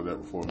doing all of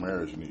that before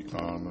marriage, you need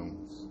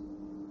condoms.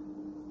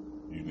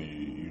 You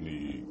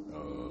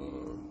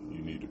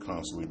need to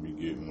constantly be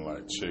getting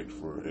like checked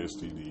for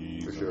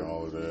STDs and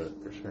all of that.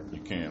 For sure.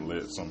 You can't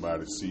let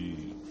somebody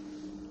see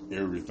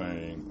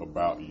everything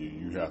about you.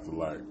 You have to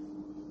like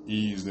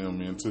ease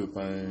them into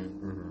things.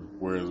 Mm-hmm.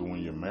 Whereas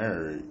when you're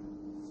married,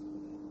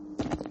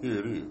 here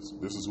it is.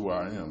 This is who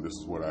I am. This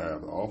is what I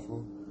have to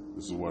offer.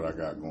 This is what I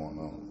got going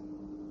on.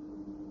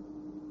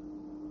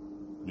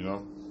 You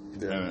know?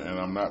 Yeah. And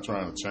I'm not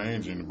trying to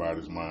change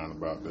anybody's mind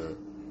about that.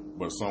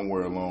 But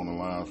somewhere along the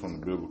lines from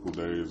the biblical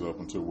days up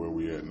until where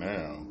we at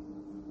now,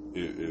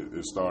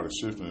 it started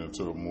shifting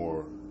into a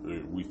more,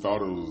 we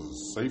thought it was a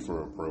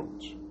safer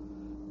approach.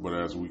 But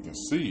as we can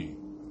see,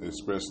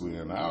 especially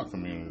in our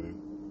community,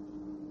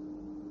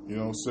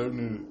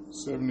 70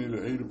 to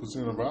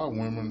 80% of our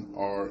women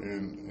are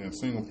in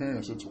single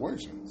parent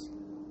situations.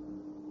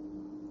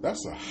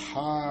 That's a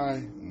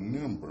high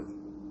number.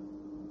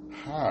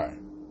 High.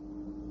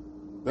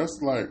 That's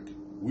like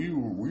we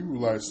were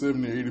like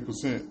 70,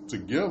 80%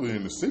 together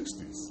in the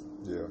 60s.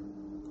 Yeah.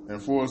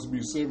 And for us to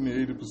be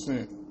 70,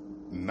 80%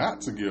 not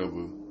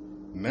together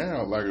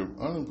now, like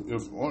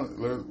let's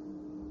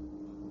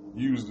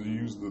use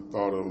the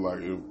thought of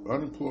like if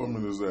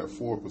unemployment is at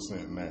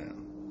 4% now,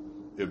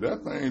 if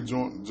that thing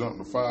jumped to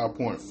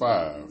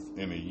 5.5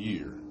 in a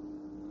year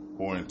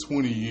or in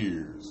 20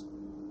 years,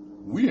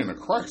 we in a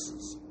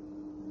crisis.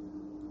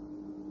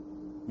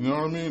 You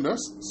know what I mean?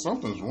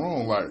 Something's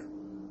wrong. Like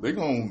they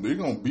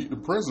gonna beat the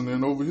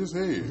president over his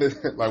head.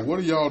 Like, what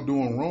are y'all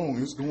doing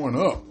wrong? It's going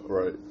up.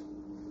 Right.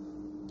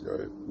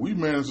 We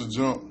managed to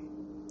jump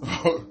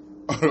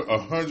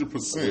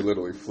 100%. We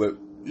literally flipped.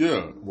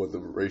 Yeah. What the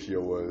ratio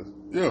was.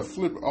 Yeah,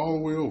 flip all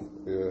the way over.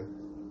 Yeah.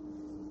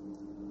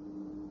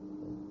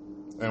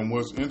 And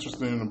what's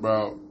interesting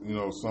about,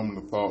 some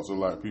of the thoughts of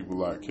like people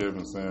like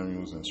Kevin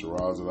Samuels and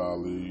Shirazad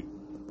Ali,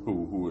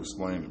 who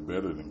explained it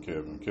better than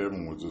Kevin.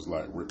 Kevin was just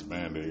like rip the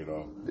Band-Aid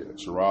off. Yeah.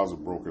 Shirazad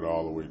broke it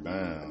all the way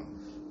down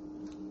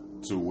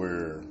to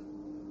where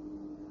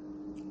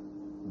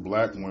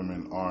black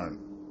women aren't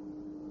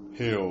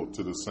held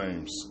to the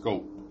same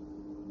scope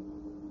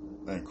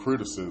and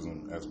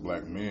criticism as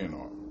black men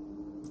are.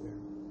 Yeah.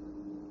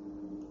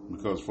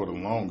 Because for the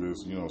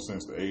longest,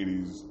 since the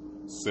 80s,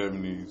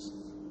 70s,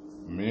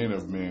 men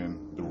have been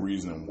the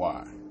reason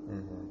why.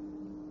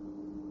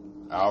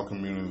 Mm-hmm. Our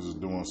communities is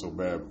doing so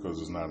bad because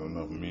there's not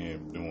enough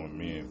men doing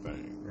men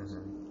things.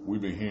 Mm-hmm.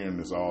 We've been hearing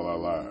this all our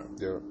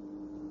lives. Yeah.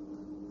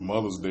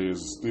 Mother's Day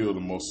is still the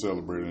most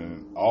celebrated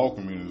in all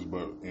communities,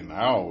 but in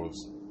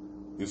ours,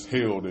 it's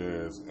held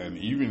as, and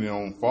even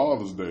on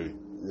Father's Day,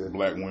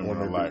 black women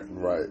are like...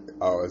 Right.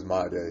 Oh, it's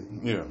my day.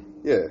 Yeah.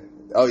 Yeah.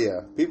 Oh,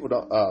 yeah. People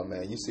don't... Oh,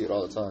 man, you see it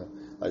all the time.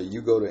 Like,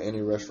 you go to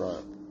any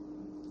restaurant,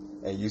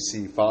 and you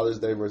see Father's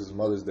Day versus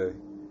Mother's Day.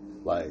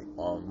 Like,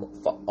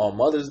 on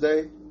Mother's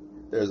Day,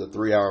 there's a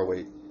 3-hour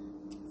wait.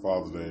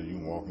 Father's Day, you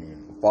can walk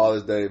in.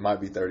 Father's Day might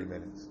be 30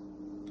 minutes.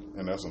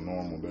 And that's a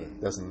normal day.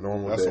 That's a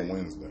normal day. That's a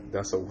Wednesday.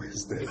 That's a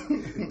Wednesday.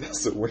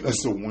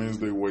 That's a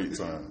Wednesday wait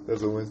time.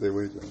 That's a Wednesday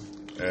wait time.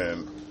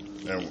 And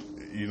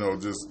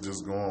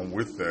just going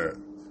with that,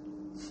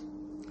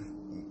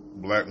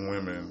 black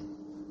women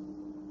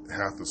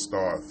have to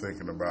start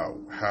thinking about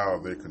how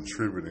they're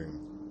contributing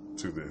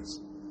to this.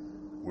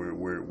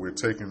 We're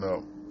taking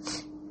up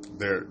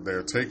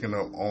they're taking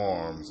up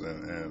arms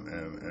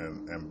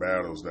and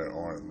battles that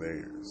aren't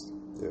theirs.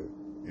 Yeah.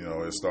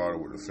 It started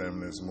with the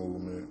feminist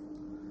movement.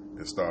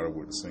 It started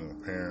with the single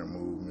parent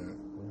movement.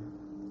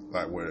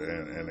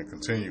 And it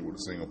continued with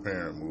the single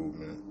parent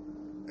movement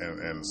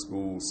and the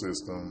school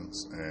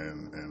systems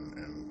and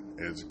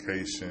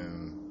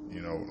education,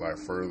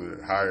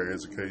 further higher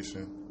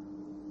education.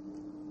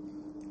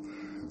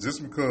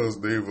 Just because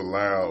they've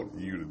allowed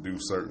you to do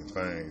certain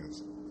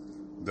things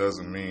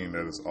doesn't mean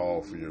that it's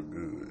all for your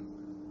good.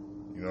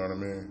 You know what I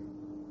mean?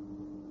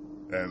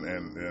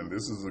 And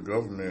this is the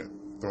government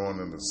throwing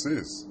an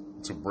assist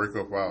to break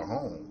up our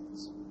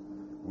homes.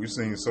 We've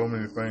seen so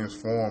many things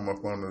form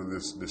up under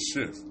this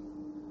shift.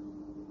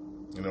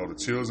 The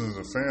children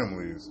and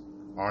families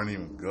aren't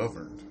even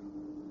governed.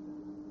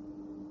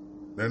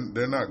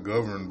 They're not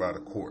governed by the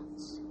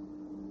courts.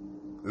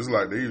 It's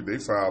like they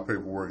file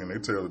paperwork and they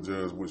tell the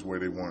judge which way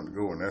they want it to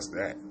go, and that's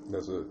that.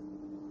 That's it.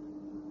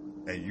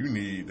 And you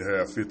need to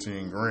have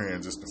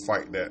 $15,000 just to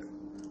fight that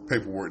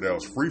paperwork that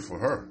was free for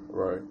her.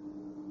 Right.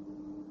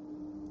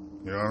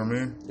 You know what I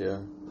mean? Yeah.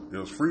 It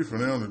was free for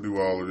them to do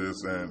all of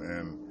this,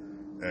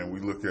 and we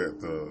look at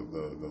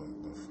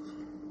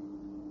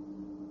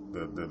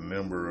the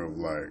number of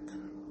like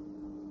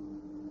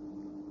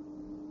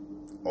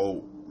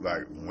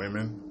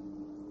women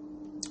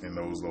in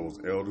those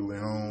elderly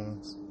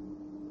homes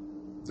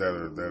that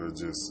are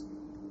just,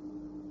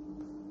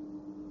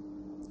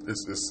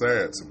 it's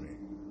sad to me,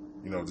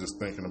 you know, just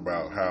thinking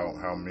about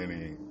how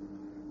many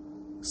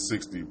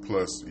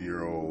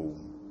 60-plus-year-old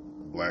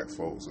black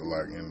folks are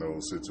like in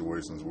those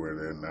situations where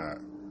they're not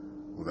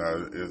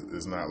without.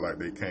 It's not like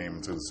they came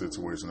into the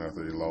situation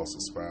after they lost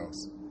a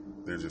spouse.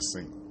 They're just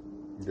single.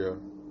 Yeah.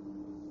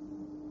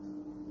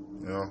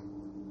 You know.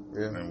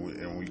 Yeah.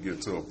 And we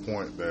get to a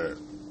point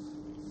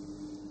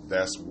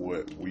that's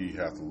what we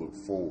have to look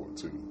forward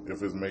to,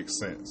 if it makes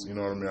sense. You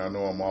know what I mean? I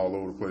know I'm all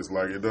over the place.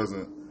 Like, it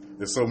doesn't.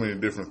 There's so many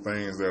different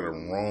things that are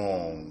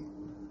wrong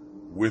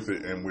with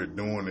it, and we're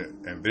doing it,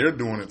 and they're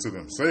doing it to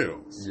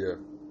themselves. Yeah.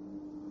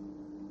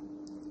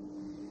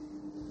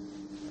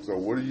 So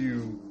what do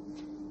you?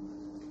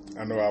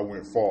 I know I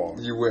went far.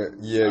 You went.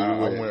 Yeah, you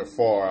went. I went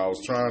far. I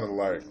was trying to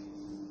like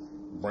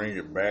bring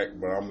it back,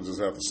 but I'm gonna just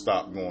have to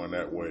stop going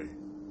that way.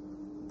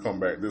 Come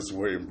back this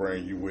way and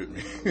bring you with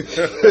me.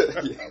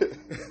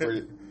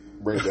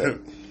 Bring that.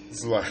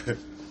 It's like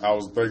I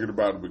was thinking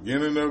about the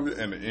beginning of it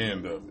and the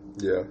end of it.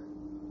 Yeah.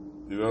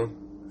 You know?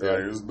 Yeah.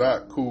 Like, it's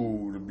not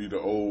cool to be the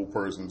old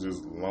person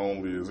just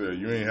lonely as hell.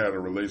 You ain't had a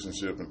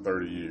relationship in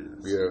 30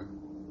 years. Yeah.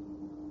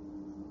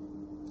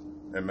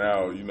 And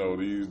now, you know,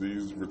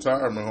 these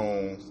retirement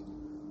homes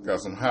got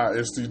some high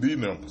STD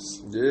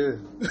numbers. Yeah.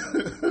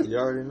 You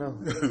already know.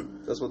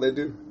 That's what they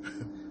do.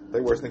 They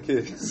worse than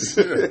kids.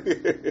 Yeah.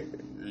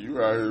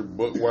 You out here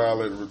buck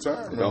wild at the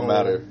retirement It don't home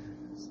matter.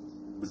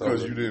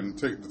 because you didn't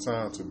take the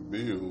time to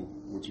build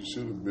what you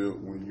should have built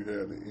when you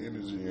had the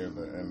energy and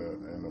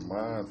the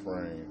mind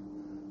frame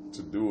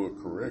to do it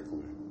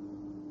correctly.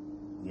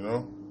 You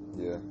know?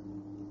 Yeah.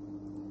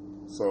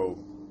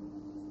 So,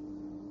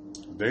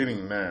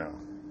 dating now,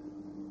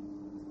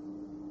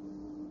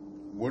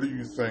 what do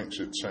you think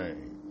should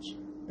change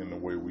in the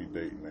way we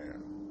date now?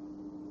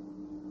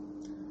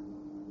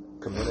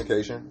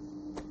 Communication.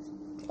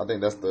 I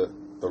think that's the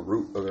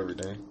root of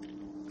everything.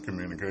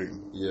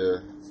 Communicating. Yeah.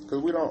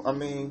 Because we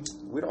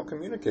don't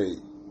communicate.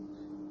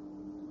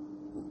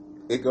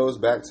 It goes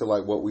back to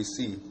like what we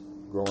see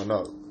growing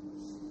up.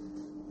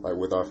 Like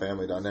with our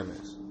family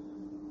dynamics.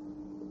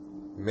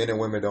 Men and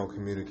women don't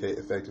communicate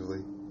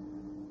effectively.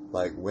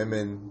 Like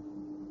women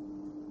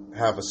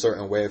have a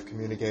certain way of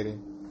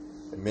communicating,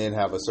 and men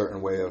have a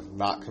certain way of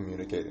not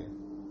communicating.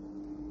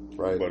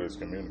 Right? But it's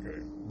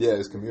communicating. Yeah,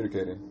 it's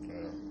communicating.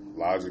 Yeah.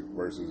 Logic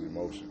versus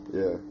emotion.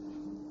 Yeah.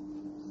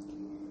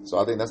 So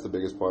I think that's the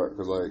biggest part,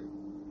 because like,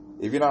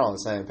 if you're not on the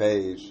same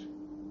page,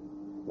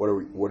 what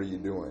are you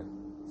doing?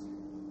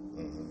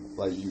 Mm-hmm.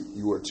 Like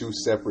you are two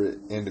separate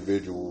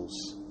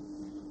individuals.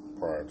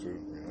 Prior to,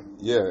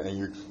 Yeah, and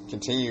you're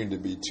continuing to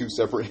be two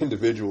separate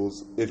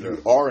individuals. If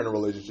you are in a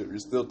relationship, you're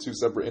still two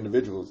separate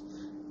individuals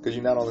because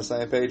you're not on the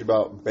same page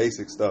about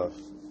basic stuff.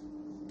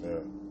 Yeah.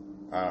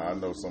 I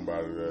know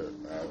somebody that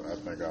I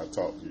think I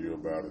talked to you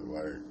about it.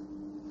 Like,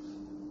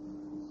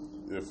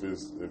 if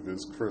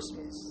it's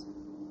Christmas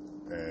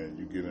and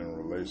you get in a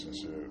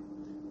relationship,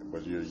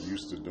 but you're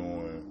used to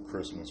doing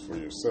Christmas for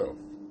yourself.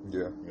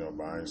 Yeah. You know,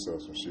 buying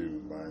yourself some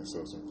shoes, buying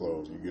yourself some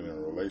clothes. You get in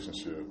a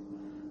relationship,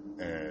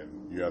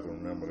 and you have to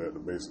remember that the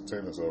basic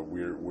tenets are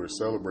we're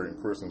celebrating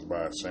Christmas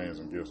by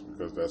exchanging gifts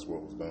because that's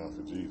what was done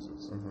for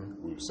Jesus.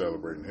 Mm-hmm. We were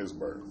celebrating His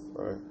birth.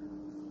 Right.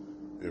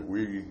 If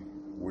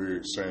we're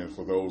exchanged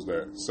for those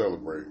that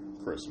celebrate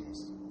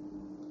Christmas.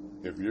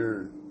 If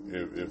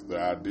the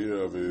idea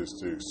of it is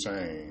to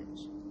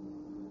exchange,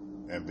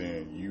 and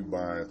then you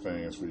buying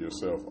things for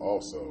yourself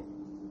also,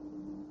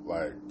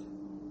 like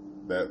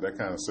that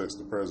kind of sets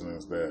the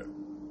precedence that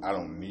I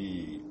don't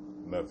need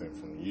nothing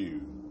from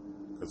you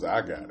because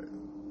I got it.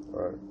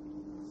 Right.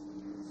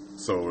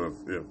 So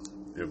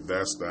if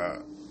that's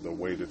the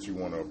way that you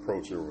want to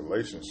approach your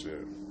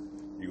relationship,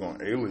 you're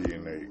gonna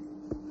alienate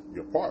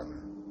your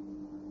partner.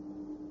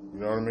 You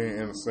know what I mean?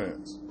 In a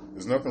sense,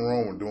 there's nothing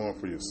wrong with doing it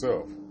for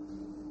yourself,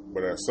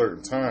 but at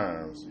certain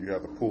times you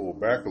have to pull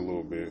back a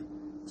little bit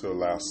to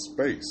allow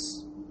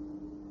space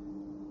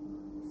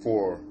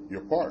for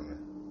your partner.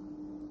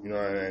 You know,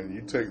 and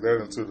you take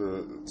that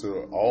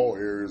to all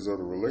areas of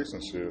the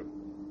relationship.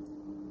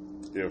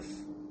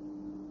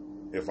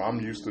 If I'm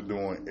used to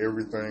doing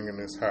everything in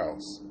this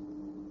house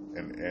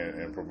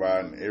and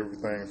providing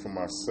everything for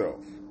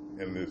myself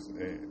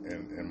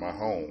in my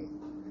home,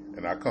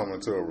 and I come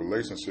into a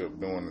relationship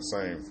doing the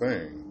same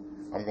thing,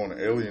 I'm going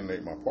to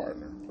alienate my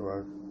partner.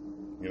 Right.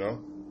 You know,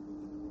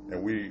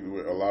 and we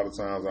a lot of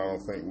times I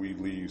don't think we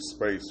leave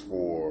space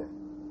for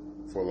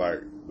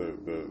like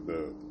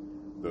the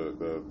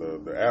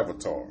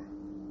avatar,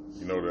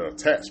 you know, the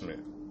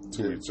attachment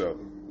to each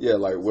other. Yeah,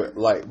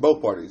 like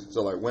both parties.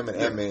 So like women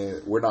and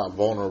men, we're not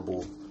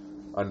vulnerable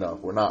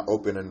enough. We're not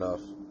open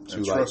enough to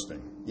and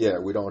trusting. Yeah,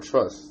 we don't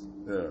trust.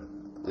 Yeah,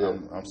 Yeah.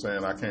 I'm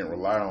saying I can't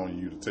rely on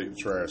you to take the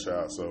trash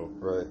out, so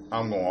Right.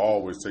 I'm going to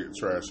always take the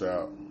trash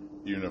out,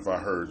 even if I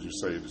heard you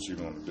say that you're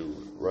going to do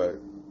it. Right.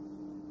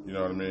 You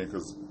know what I mean?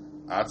 Because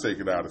I take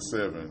it out at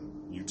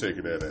 7, you take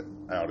it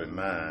out at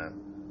 9.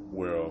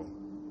 Well,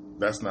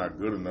 that's not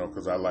good enough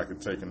because I like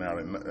it taken out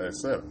at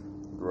 7.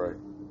 Right.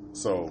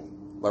 So,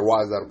 like,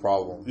 why is that a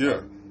problem?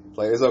 Yeah.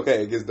 Like, it's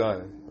okay. It gets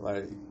done.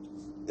 Like,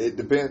 it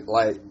depends.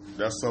 Like,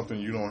 that's something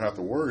you don't have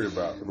to worry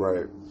about.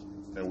 Right.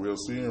 And we'll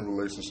see in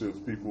relationships,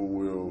 people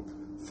will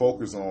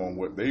focus on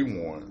what they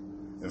want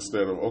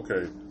instead of,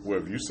 okay, well,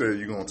 if you say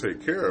you're going to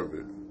take care of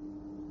it,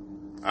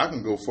 I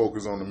can go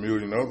focus on a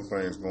million other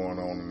things going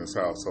on in this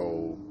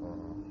household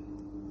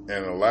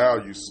and allow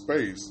you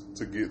space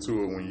to get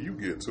to it when you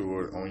get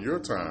to it on your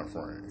time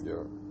frame.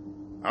 Yeah.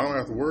 I don't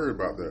have to worry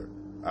about that.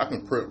 I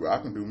can prep. I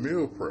can do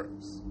meal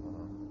preps.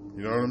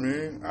 You know what I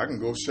mean? I can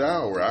go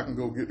shower. I can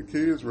go get the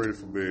kids ready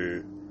for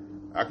bed.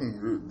 I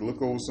can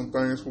look over some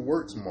things for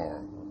work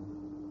tomorrow.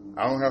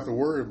 I don't have to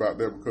worry about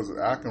that because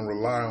I can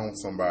rely on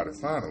somebody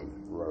finally.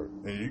 Right.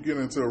 And you get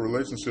into a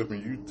relationship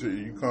and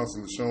you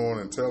constantly showing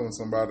and telling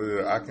somebody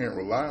that I can't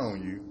rely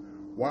on you.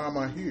 Why am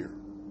I here?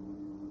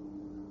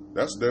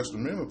 That's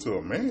detrimental to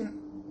a man.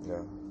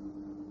 Yeah.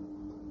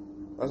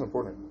 That's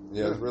important.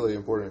 Yeah, it's really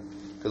important.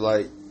 Because,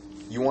 like,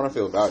 you want to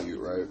feel valued,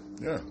 right?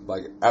 Yeah.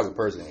 Like, as a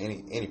person,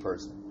 any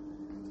person.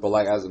 But,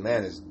 like, as a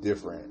man, it's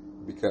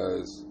different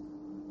because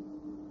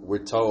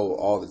we're told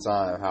all the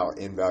time how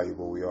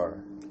invaluable we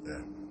are.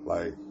 Yeah.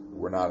 Like,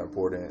 we're not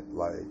important.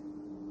 Like,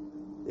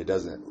 it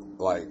doesn't,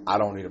 like, I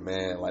don't need a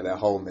man. Like, that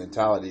whole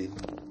mentality,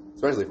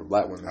 especially for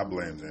black women. I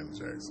blame Janet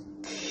Jackson.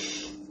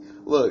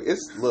 Look,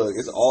 it's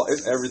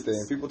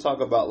everything. People talk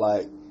about,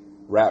 like,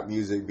 rap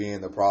music being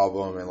the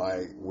problem and,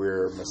 like,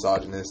 we're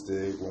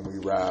misogynistic when we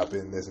rap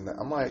and this and that.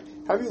 I'm like,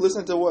 have you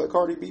listened to what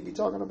Cardi B be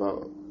talking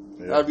about?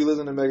 Yeah. Have you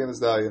listened to Megan Thee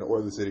Stallion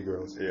or the City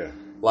Girls? Yeah.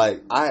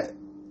 Like, I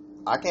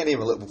can't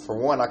even look. For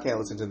one, I can't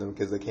listen to them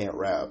because they can't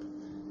rap.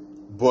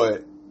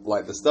 But,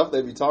 like, the stuff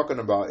they be talking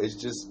about is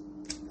just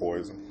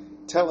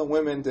poison. Telling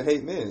women to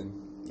hate men.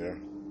 Yeah.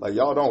 Like,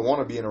 y'all don't want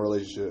to be in a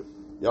relationship.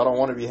 Y'all don't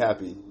want to be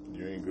happy.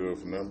 You ain't good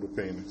for nothing but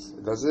penis.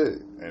 That's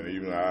it. And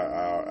even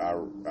I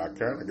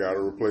kind of got a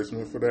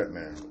replacement for that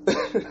now.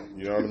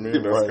 You know what I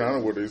mean? That's right. kind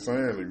of what they're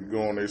saying. If you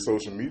go on their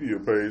social media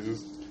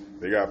pages,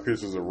 they got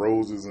pictures of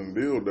roses and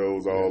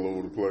dildos all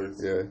over the place.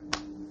 Yeah.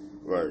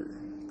 Like,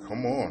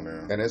 come on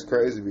now. And it's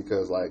crazy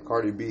because, like,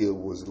 Cardi B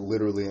was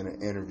literally in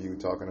an interview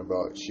talking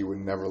about she would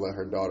never let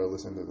her daughter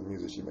listen to the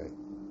music she made.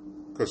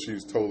 Because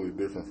she's totally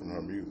different from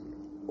her music.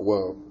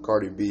 Well,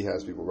 Cardi B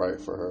has people write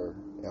for her,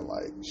 and,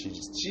 like,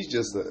 she's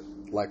just the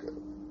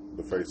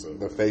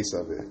face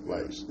of it.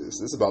 Like,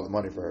 it's about the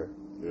money for her.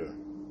 Yeah.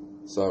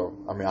 So,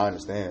 I mean, I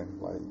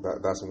understand. Like,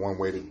 that's one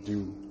way to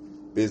do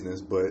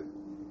business, but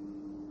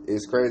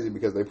it's crazy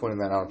because they're putting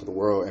that out into the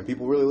world, and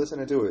people really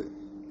listening to it.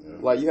 Yeah.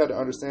 Like, you have to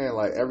understand,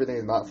 like, everything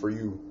is not for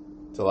you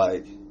to,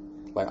 like,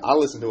 I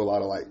listen to a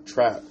lot of, like,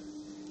 trap,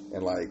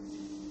 and, like,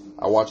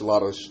 I watch a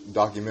lot of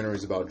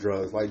documentaries about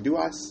drugs. Like, do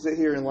I sit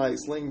here and, like,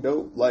 sling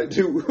dope? Like,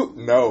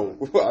 no,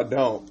 I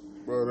don't.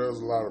 Well, there's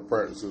a lot of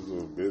practices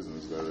of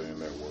business that are in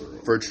that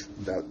world.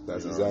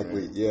 That's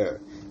exactly, I mean? Yeah.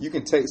 You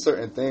can take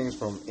certain things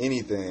from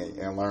anything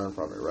and learn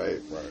from it, right?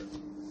 Right.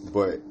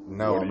 But,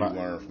 no, what do you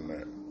learn from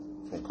that?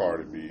 From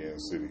Cardi B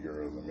and City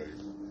Girls and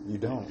Megan? You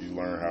don't. You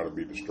learn how to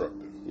be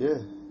destructive. Yeah.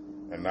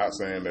 And not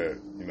saying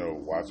that,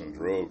 watching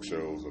drug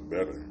shows are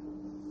better,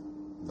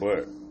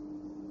 but,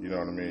 you know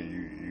what I mean,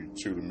 you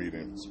chew the meat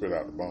and spit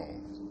out the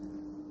bones.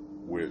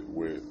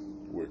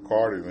 With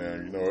Cardi,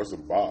 man, it's a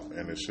bop,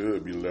 and it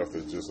should be left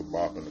as just a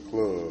bop in the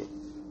club.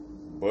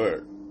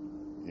 But,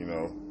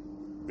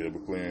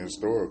 biblically and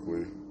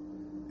historically,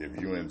 if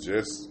you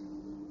ingest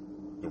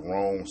the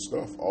wrong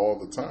stuff all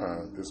the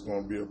time, it's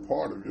going to be a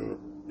part of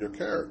your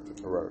character.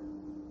 Right.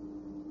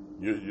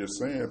 You're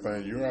saying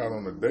things. You're out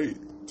on a date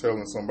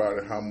telling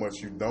somebody how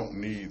much you don't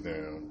need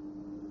them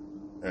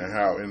and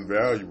how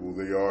invaluable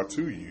they are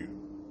to you.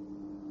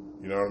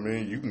 You know what I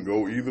mean? You can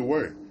go either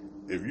way.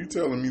 If you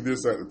telling me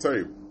this at the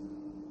table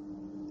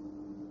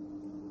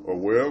or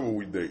wherever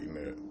we dating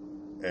at,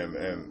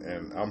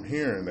 and I'm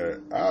hearing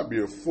that, I'd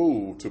be a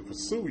fool to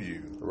pursue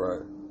you.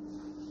 Right.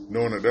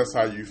 Knowing that that's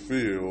how you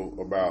feel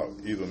about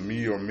either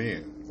me or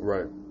men.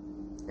 Right.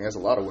 And there's a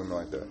lot of women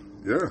like that.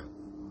 Yeah.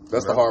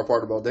 That's the hard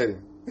part about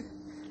dating.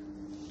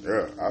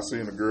 Yeah. I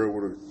seen a girl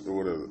with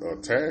a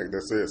tag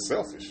that said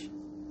selfish.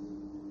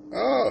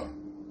 Oh.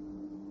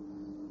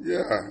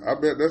 Yeah, I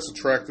bet that's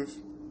attractive.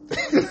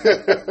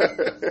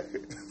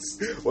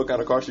 What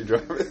kind of car she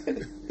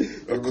driving?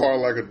 A car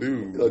like a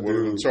dude. With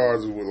a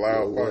Charger with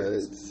loud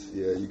pipes.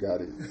 Yeah, you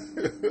got it.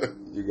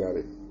 You got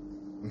it.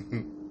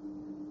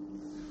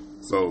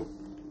 So,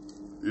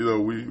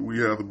 we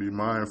have to be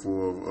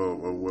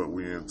mindful of what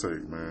we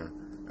intake, man.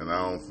 And I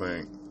don't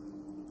think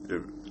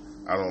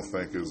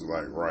it's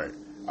like right.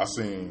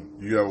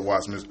 You ever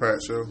watch Miss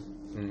Pat show?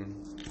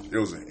 Mm-hmm. It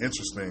was an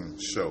interesting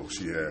show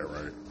she had,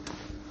 right?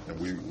 And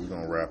we're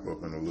gonna wrap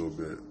up in a little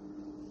bit.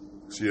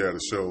 She had a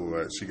show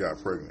that she got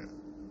pregnant,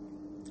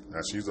 Now,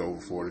 she's over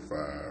 45.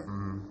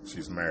 Mm-hmm.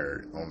 She's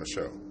married on the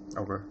show.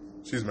 Okay.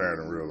 She's married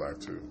in real life,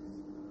 too.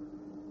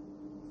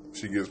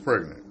 She gets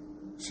pregnant.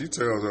 She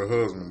tells her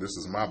husband, this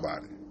is my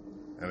body,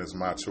 and it's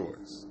my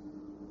choice.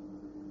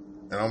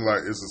 And I'm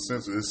like,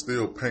 it's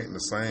still painting the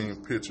same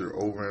picture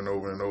over and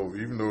over and over,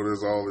 even though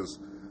there's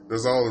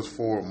all this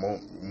forward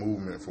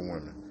movement for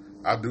women.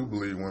 I do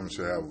believe women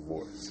should have a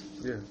voice.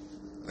 Yeah.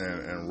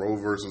 And Roe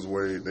versus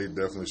Wade, they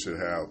definitely should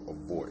have a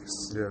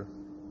voice. Yeah.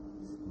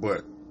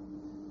 But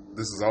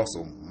this is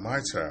also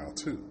my child,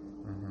 too.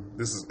 Mm-hmm.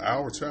 This is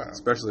our child.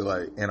 Especially,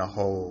 like, in a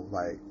whole,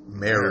 like,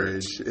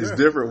 marriage. It's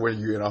different when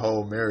you're in a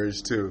whole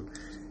marriage, too.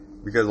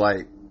 Because,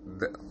 like,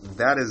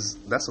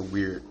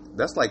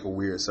 that's like a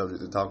weird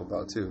subject to talk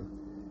about, too.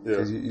 Yeah.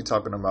 Because you're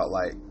talking about,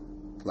 like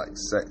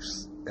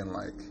sex and,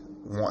 like,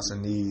 wants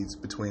and needs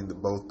between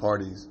both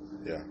parties.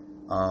 Yeah.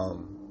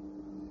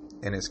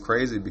 And it's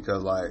crazy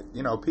because, like,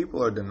 you know,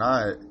 people are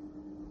denied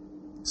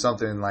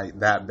something like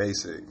that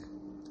basic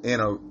in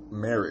a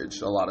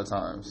marriage a lot of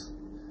times,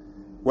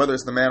 whether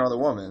it's the man or the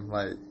woman.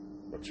 Like,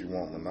 but you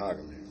want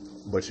monogamy.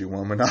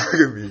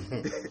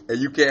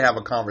 And you can't have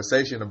a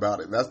conversation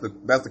about it. That's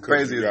the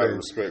craziest thing. You gotta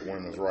respect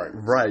women's rights.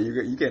 Right. You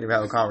can't even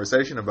have a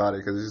conversation about it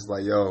because it's just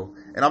like, yo.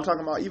 And I'm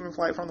talking about even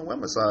like from the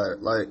women's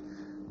side. Like,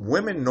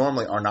 women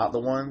normally are not the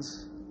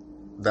ones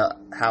that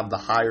have the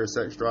higher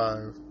sex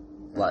drive,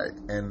 like,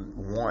 and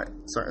want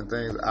certain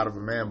things out of a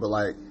man. But,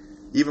 like,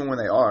 even when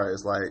they are,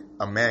 it's like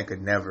a man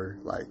could never,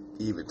 like,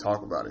 even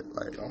talk about it.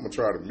 Like, I'm gonna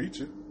try to meet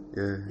you.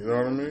 Yeah. You know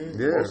what I mean?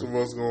 Yeah. Most of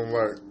us gonna,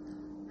 like,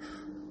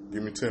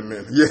 give me 10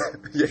 minutes.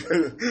 Yeah.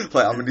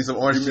 Like, I'm gonna need some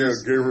orange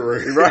juice.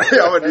 Gatorade. Right.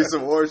 I'm gonna need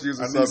some orange juice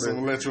or something.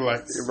 I need some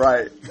electrolytes.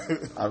 Right.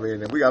 I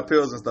mean, and we got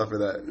pills and stuff for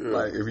that. Yeah.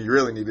 Like, if you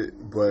really need it.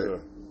 But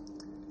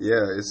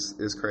yeah,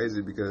 it's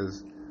crazy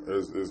because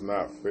it's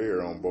not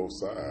fair on both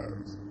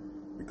sides.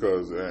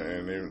 Because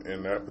and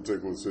in that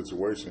particular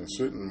situation,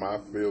 shouldn't my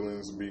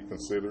feelings be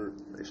considered?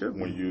 They should.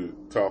 When you're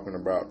talking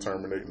about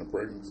terminating a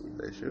pregnancy,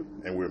 they should.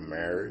 And we're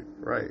married,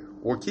 right?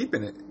 Or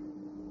keeping it.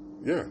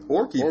 Yeah.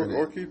 Or keeping it.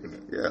 Or keeping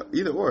it. Yeah.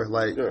 Either or.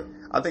 Like, yeah.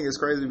 I think it's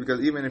crazy because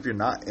even if you're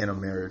not in a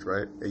marriage,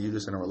 right, and you're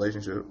just in a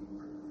relationship,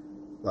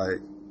 like,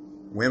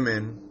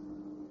 women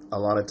a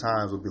lot of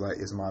times will be like,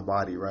 it's my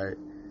body, right?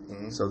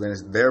 Mm-hmm. So then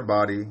it's their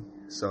body.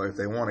 So if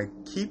they want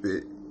to keep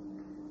it,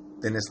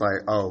 then it's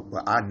like, oh,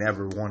 but I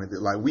never wanted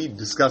it. Like, we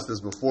discussed this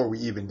before we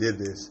even did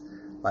this.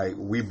 Like,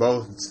 we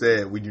both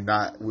said we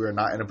are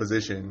not in a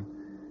position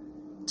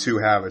to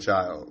have a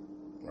child.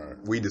 Right.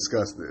 We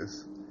discussed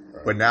this.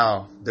 Right. But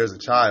now there's a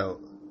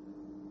child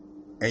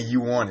and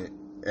you want it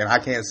and I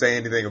can't say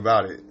anything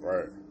about it.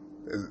 Right.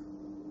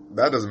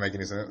 That doesn't make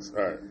any sense.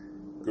 Right.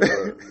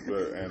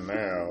 But and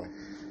now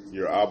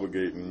you're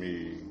obligating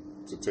me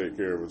to take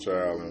care of a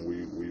child, and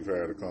we've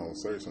had a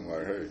conversation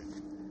like, hey,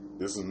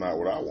 this is not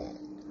what I want.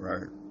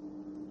 Right.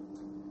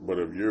 But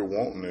if you're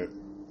wanting it,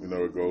 you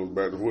know, it goes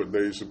back to what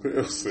Dave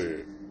Chappelle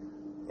said.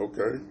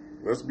 Okay,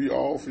 let's be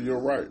all for your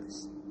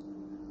rights.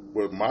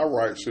 But my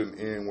rights shouldn't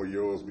end where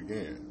yours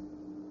begin.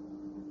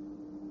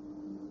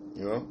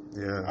 You know?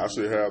 Yeah. I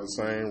should have the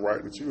same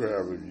right that you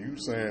have. If you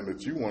saying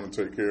that you want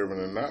to take care of it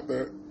and not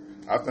that,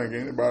 I think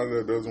anybody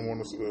that doesn't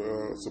want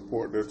to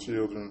support their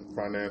children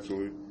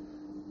financially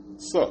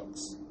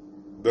sucks.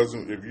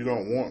 If you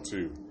don't want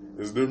to.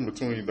 It's different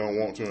between you don't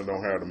want to and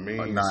don't have the means.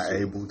 Or not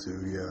able to,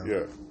 yeah.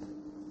 Yeah.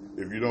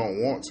 If you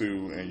don't want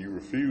to and you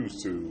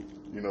refuse to,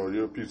 you know,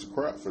 you're a piece of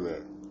crap for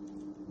that.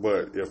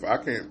 But if I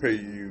can't pay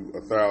you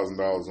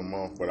 $1,000 a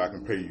month, but I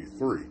can pay you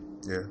 $3,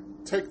 yeah,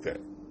 take that.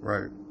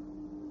 Right.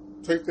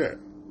 Take that.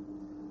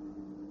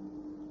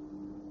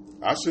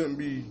 I shouldn't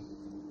be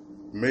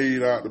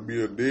made out to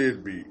be a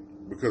deadbeat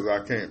because I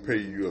can't pay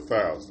you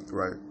 $1,000.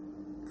 Right.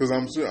 Because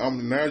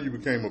I'm now you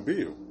became a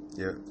bill.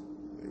 Yeah.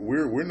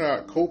 We're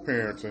not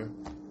co-parenting.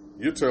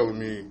 You're telling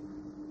me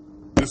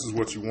this is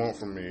what you want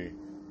from me,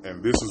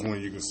 and this is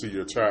when you can see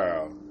your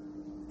child.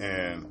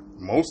 And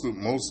most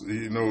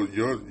you know,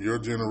 your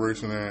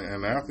generation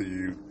and after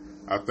you,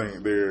 I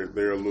think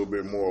they're a little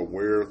bit more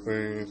aware of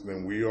things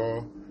than we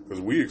are,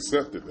 because we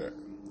accepted that.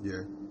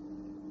 Yeah.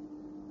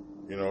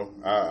 You know,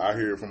 I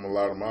hear from a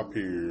lot of my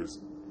peers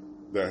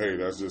that, hey,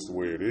 that's just the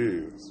way it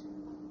is.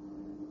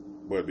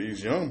 But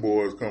these young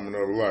boys coming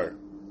up like,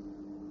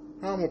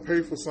 how am I going to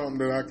pay for something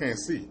that I can't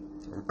see?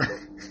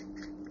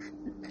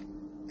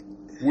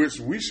 Which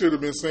we should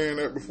have been saying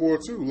that before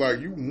too.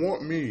 Like, you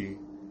want me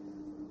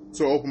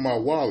to open my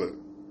wallet,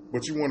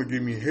 but you want to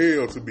give me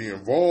hell to be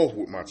involved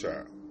with my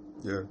child.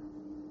 Yeah.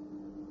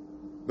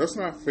 That's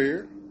not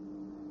fair.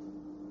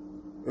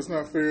 That's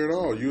not fair at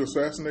all. You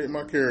assassinate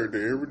my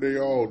character every day,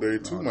 all day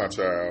to my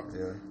child.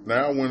 Yeah.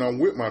 Now when I'm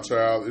with my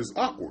child, it's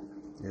awkward.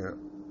 Yeah.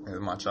 It's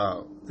my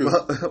child.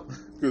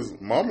 Because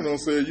mama done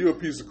said you a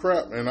piece of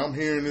crap, and I'm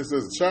hearing this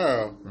as a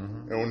child,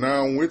 and when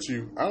now I'm with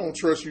you, I don't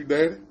trust you,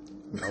 daddy.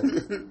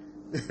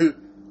 Nope.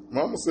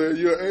 Mama said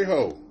you're an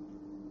a-hole.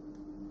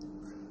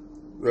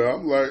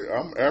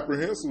 I'm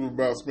apprehensive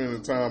about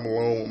spending time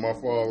alone with my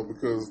father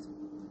because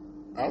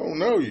I don't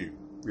know you.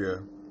 Yeah.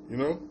 You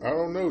know, I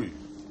don't know you.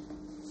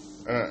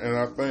 And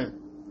I think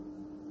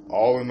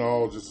all in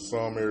all, just to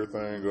sum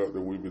everything up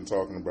that we've been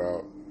talking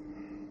about,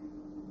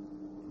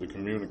 the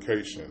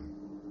communication,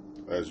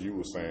 as you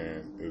were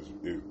saying, is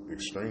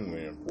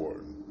extremely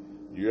important.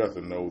 You have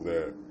to know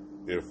that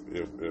if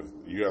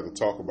you have to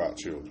talk about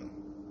children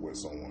with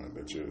someone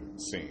that you're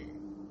seeing,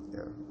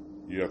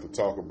 you have to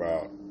talk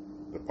about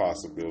the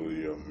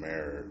possibility of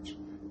marriage,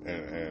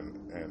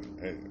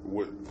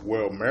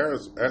 well,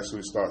 marriage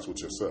actually starts with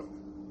yourself.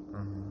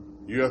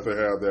 Mm-hmm. You have to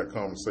have that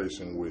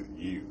conversation with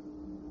you.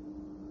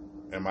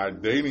 Am I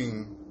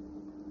dating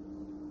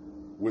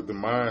with the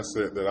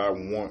mindset that I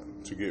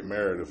want to get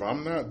married? If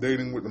I'm not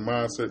dating with the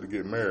mindset to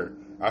get married,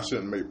 I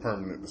shouldn't make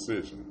permanent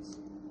decisions.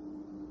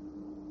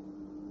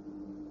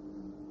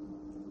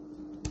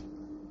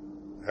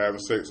 Having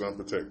sex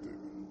unprotected,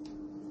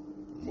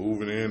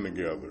 moving in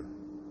together,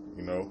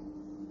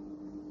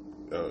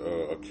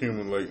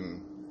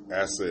 accumulating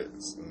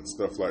assets and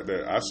stuff like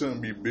that. I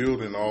shouldn't be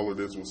building all of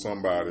this with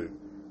somebody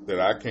that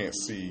I can't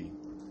see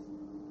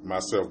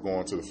myself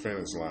going to the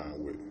finish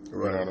line with. You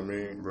know what I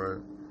mean?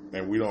 Right.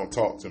 And we don't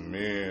talk to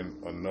men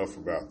enough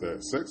about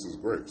that. Sex is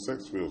great.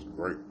 Sex feels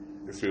great.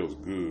 It feels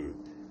good.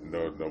 And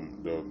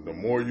the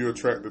more you're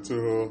attracted to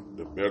her,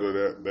 the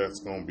better that's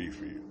going to be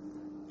for you.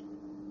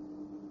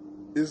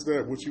 Is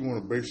that what you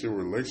want to base your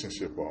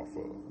relationship off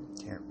of?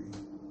 Can't be.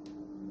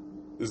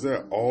 Is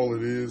that all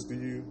it is to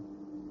you?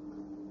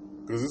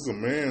 Because it's a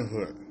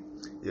manhunt.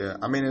 Yeah,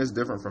 I mean, it's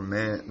different from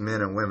men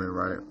and women,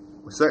 right?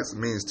 Sex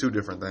means two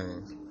different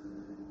things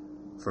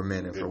for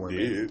men and for women.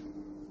 It did.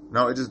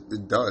 No, it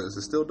does.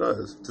 It still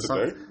does.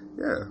 Today?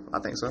 Yeah, I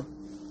think so.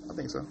 I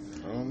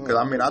don't know. Because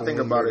I think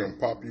about it.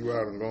 Pop you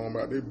out and go on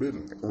about their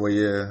business. Well,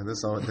 yeah,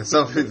 there's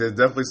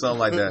definitely something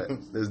like that.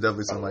 There's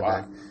definitely something like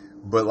that.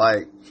 But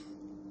like,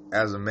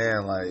 as a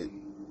man, like,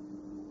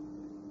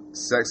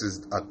 sex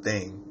is a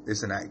thing.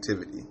 It's an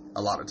activity.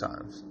 A lot of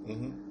times,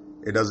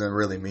 it doesn't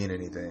really mean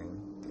anything.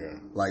 Yeah.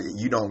 Like,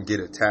 you don't get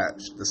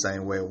attached the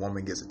same way a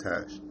woman gets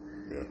attached.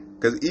 Yeah.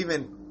 Because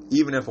even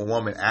if a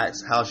woman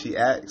acts how she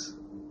acts,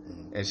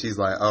 and she's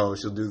like, oh,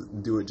 she'll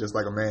do it just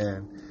like a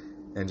man,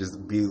 and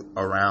just be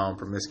around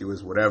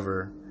promiscuous,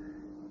 whatever,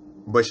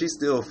 but she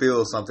still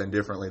feels something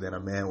differently than a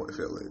man would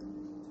feel it.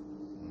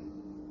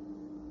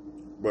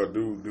 But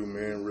do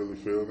men really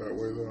feel that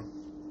way though?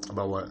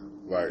 About what?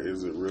 Like,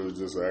 is it really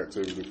just an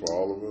activity for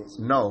all of us?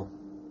 No,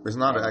 it's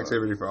not an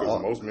activity for all.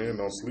 Most men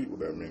don't sleep with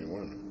that many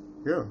women.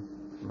 Yeah,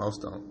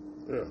 most don't.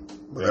 Yeah,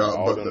 but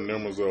all them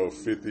numbers of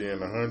 50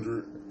 and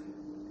 100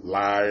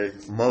 lie.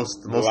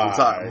 Most of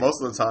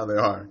the time, they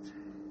are.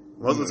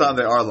 Most of the time,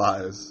 they are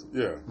lies.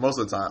 Yeah. Most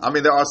of the time. I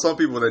mean, there are some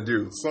people that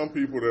do. Some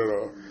people that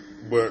are,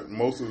 but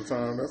most of the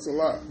time, that's a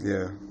lie.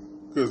 Yeah.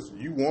 Because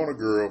you want a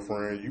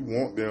girlfriend, you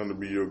want them to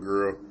be your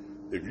girl.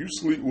 If you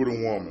sleep with a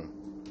woman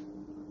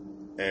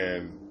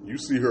and you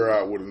see her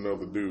out with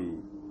another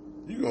dude,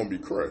 you're going to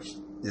be crushed.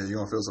 Yeah, you're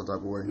going to feel some type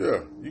of way.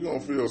 Yeah, you're going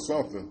to feel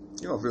something.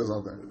 You're going to feel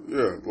something.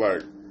 Yeah,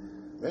 like,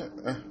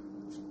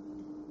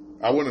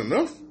 I wasn't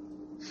enough.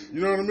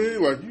 You know what I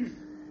mean? Like,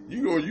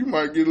 you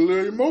might get a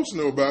little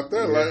emotional about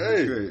that. Yeah, like,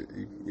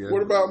 hey,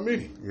 what about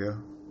me? Yeah.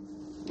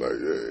 Like,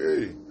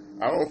 hey,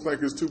 I don't think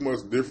there's too much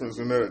difference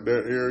in that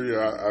area.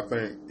 I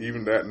think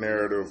even that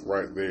narrative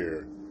right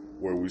there,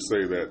 where we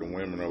say that the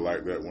women are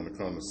like that when it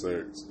comes to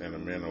sex and the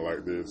men are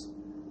like this.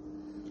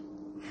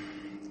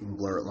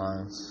 Blurred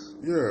lines.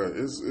 Yeah,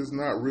 it's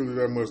not really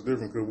that much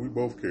different because we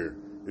both care.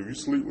 If you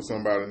sleep with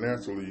somebody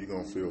naturally, you're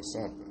going to feel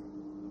something.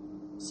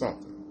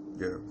 Something.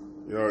 Yeah.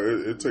 You know,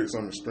 it takes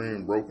some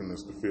extreme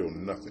brokenness to feel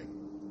nothing.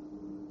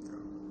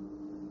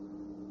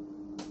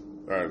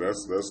 All right,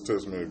 that's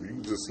testament. If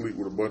you just sleep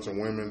with a bunch of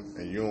women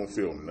and you don't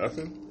feel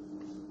nothing,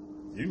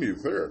 you need a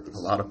therapist. A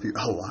lot of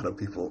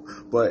people.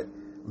 But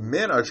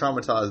men are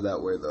traumatized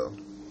that way, though.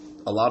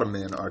 A lot of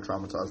men are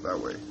traumatized that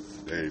way.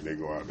 They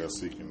go out there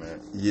seeking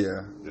that.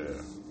 Yeah.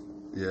 Yeah.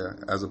 Yeah,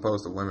 as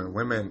opposed to women.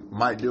 Women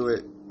might do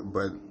it,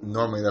 but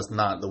normally that's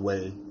not the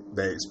way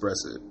they express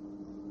it.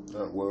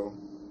 Well,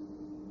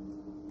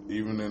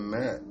 even in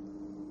that,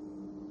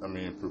 I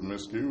mean,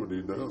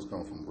 promiscuity does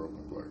come from a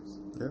broken place.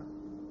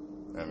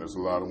 Yeah. And there's a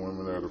lot of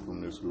women that are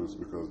promiscuous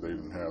because they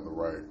didn't have the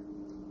right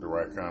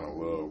kind of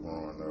love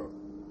growing up,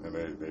 and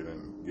they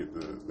didn't get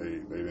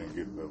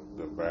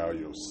the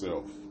value of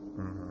self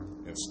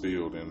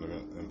instilled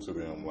into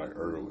them like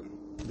early.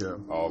 Yeah.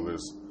 All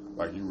this,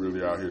 like, you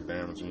really out here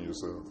damaging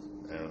yourself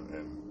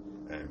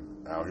and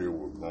out here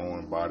with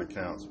growing body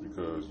counts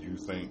because you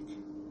think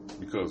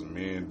because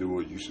men do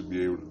it, you should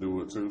be able to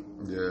do it too.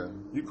 Yeah.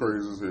 You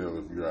crazy as hell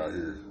if you're out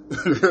here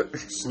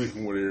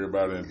sleeping with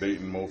everybody and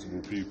dating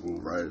multiple people.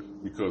 Right.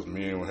 Because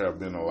men have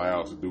been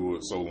allowed to do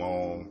it so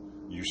long,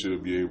 you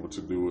should be able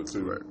to do it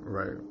too.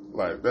 Right.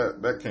 Like,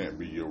 that can't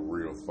be your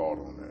real thought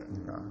on that.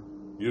 Nah.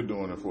 You're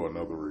doing it for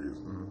another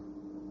reason.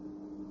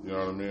 Mm-hmm. You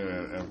know what I mean?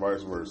 And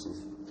vice versa.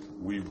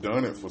 We've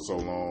done it for so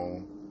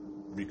long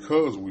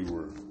because we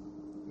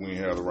ain't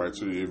had the right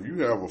to. If you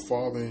have a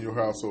father in your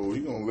household,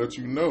 he's going to let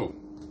you know,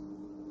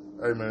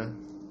 hey man,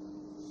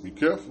 be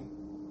careful.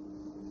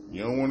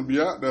 You don't want to be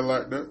out there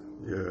like that.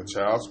 Yeah.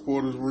 Child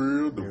support is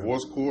real.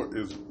 Divorce court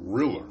is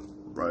realer.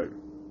 Right.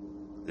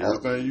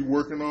 Everything you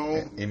working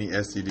on. Any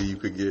STD you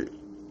could get.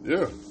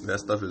 Yeah. That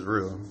stuff is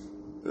real.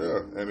 Yeah.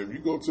 And if you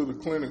go to the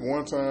clinic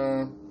one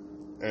time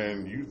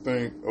and you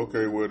think,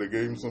 okay, well, they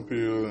gave me some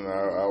pills and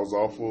I was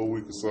off for a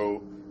week or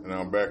so and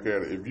I'm back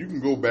at it. If you can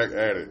go back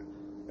at it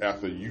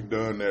after you've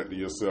done that to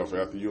yourself,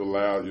 after you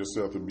allowed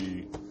yourself to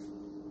be,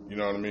 you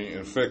know what I mean,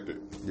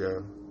 infected. Yeah.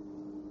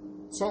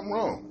 Something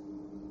wrong.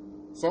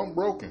 Something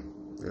broken.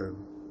 Yeah.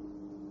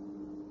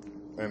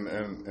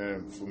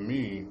 And for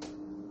me,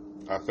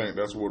 I think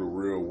that's where the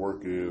real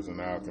work is in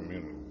our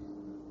community.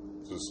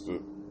 Just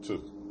to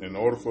in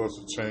order for us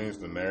to change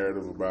the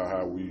narrative about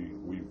how we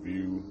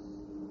view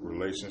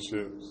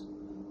relationships,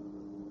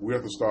 we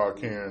have to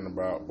start caring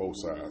about both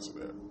sides of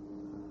that.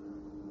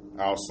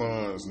 Our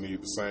sons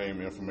need the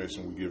same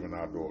information we're giving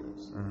our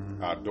daughters.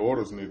 Mm-hmm. Our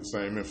daughters need the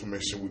same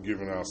information we're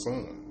giving our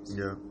sons.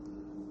 Yeah.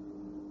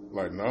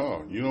 Like,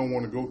 no, you don't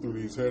want to go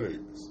through these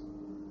headaches.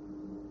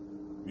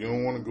 You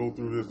don't want to go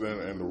through this,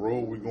 and the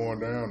road we're going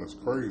down is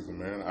crazy,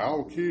 man.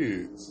 Our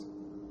kids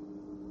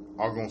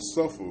are going to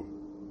suffer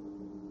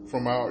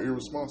from our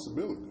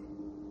irresponsibility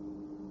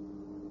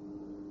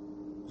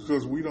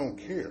because we don't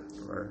care.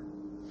 Right.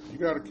 You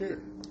got to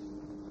care.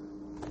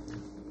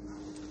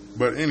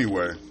 But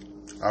anyway,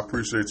 I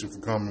appreciate you for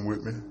coming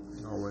with me,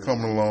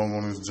 coming along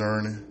on this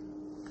journey.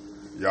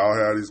 Y'all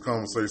have these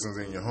conversations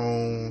in your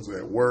homes,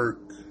 at work,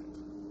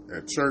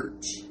 at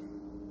church.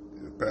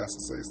 If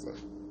pastor say so.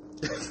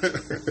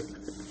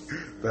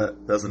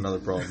 That's another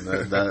problem.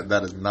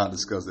 That is not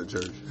discussed at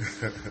church.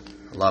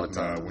 A lot of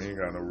times. Nah, we ain't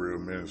got no real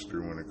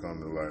ministry when it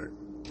comes to like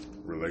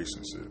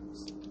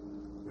relationships.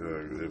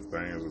 If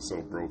things are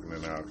so broken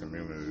in our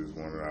communities,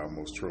 one of our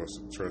most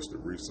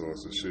trusted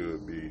resources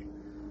should be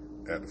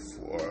at the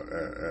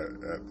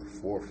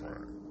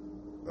forefront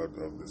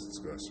of this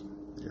discussion.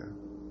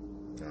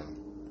 Yeah.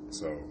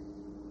 So,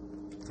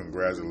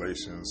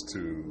 congratulations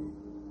to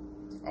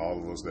all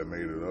of us that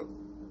made it up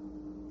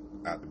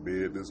out the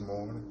bed this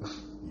morning.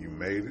 You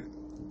made it.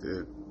 You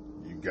did.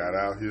 You got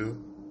out here.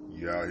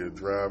 You out here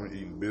driving,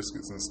 eating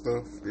biscuits and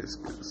stuff.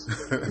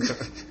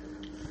 Biscuits.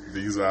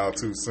 These are our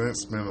 2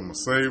 cents. Spend them or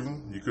save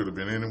them. You could have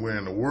been anywhere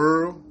in the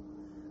world,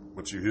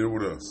 but you're here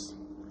with us.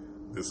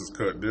 This is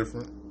Cut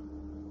Different.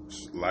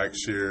 Like,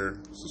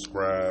 share,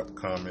 subscribe,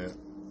 comment.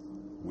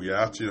 We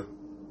out here.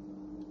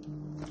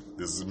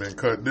 This has been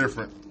Cut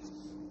Different.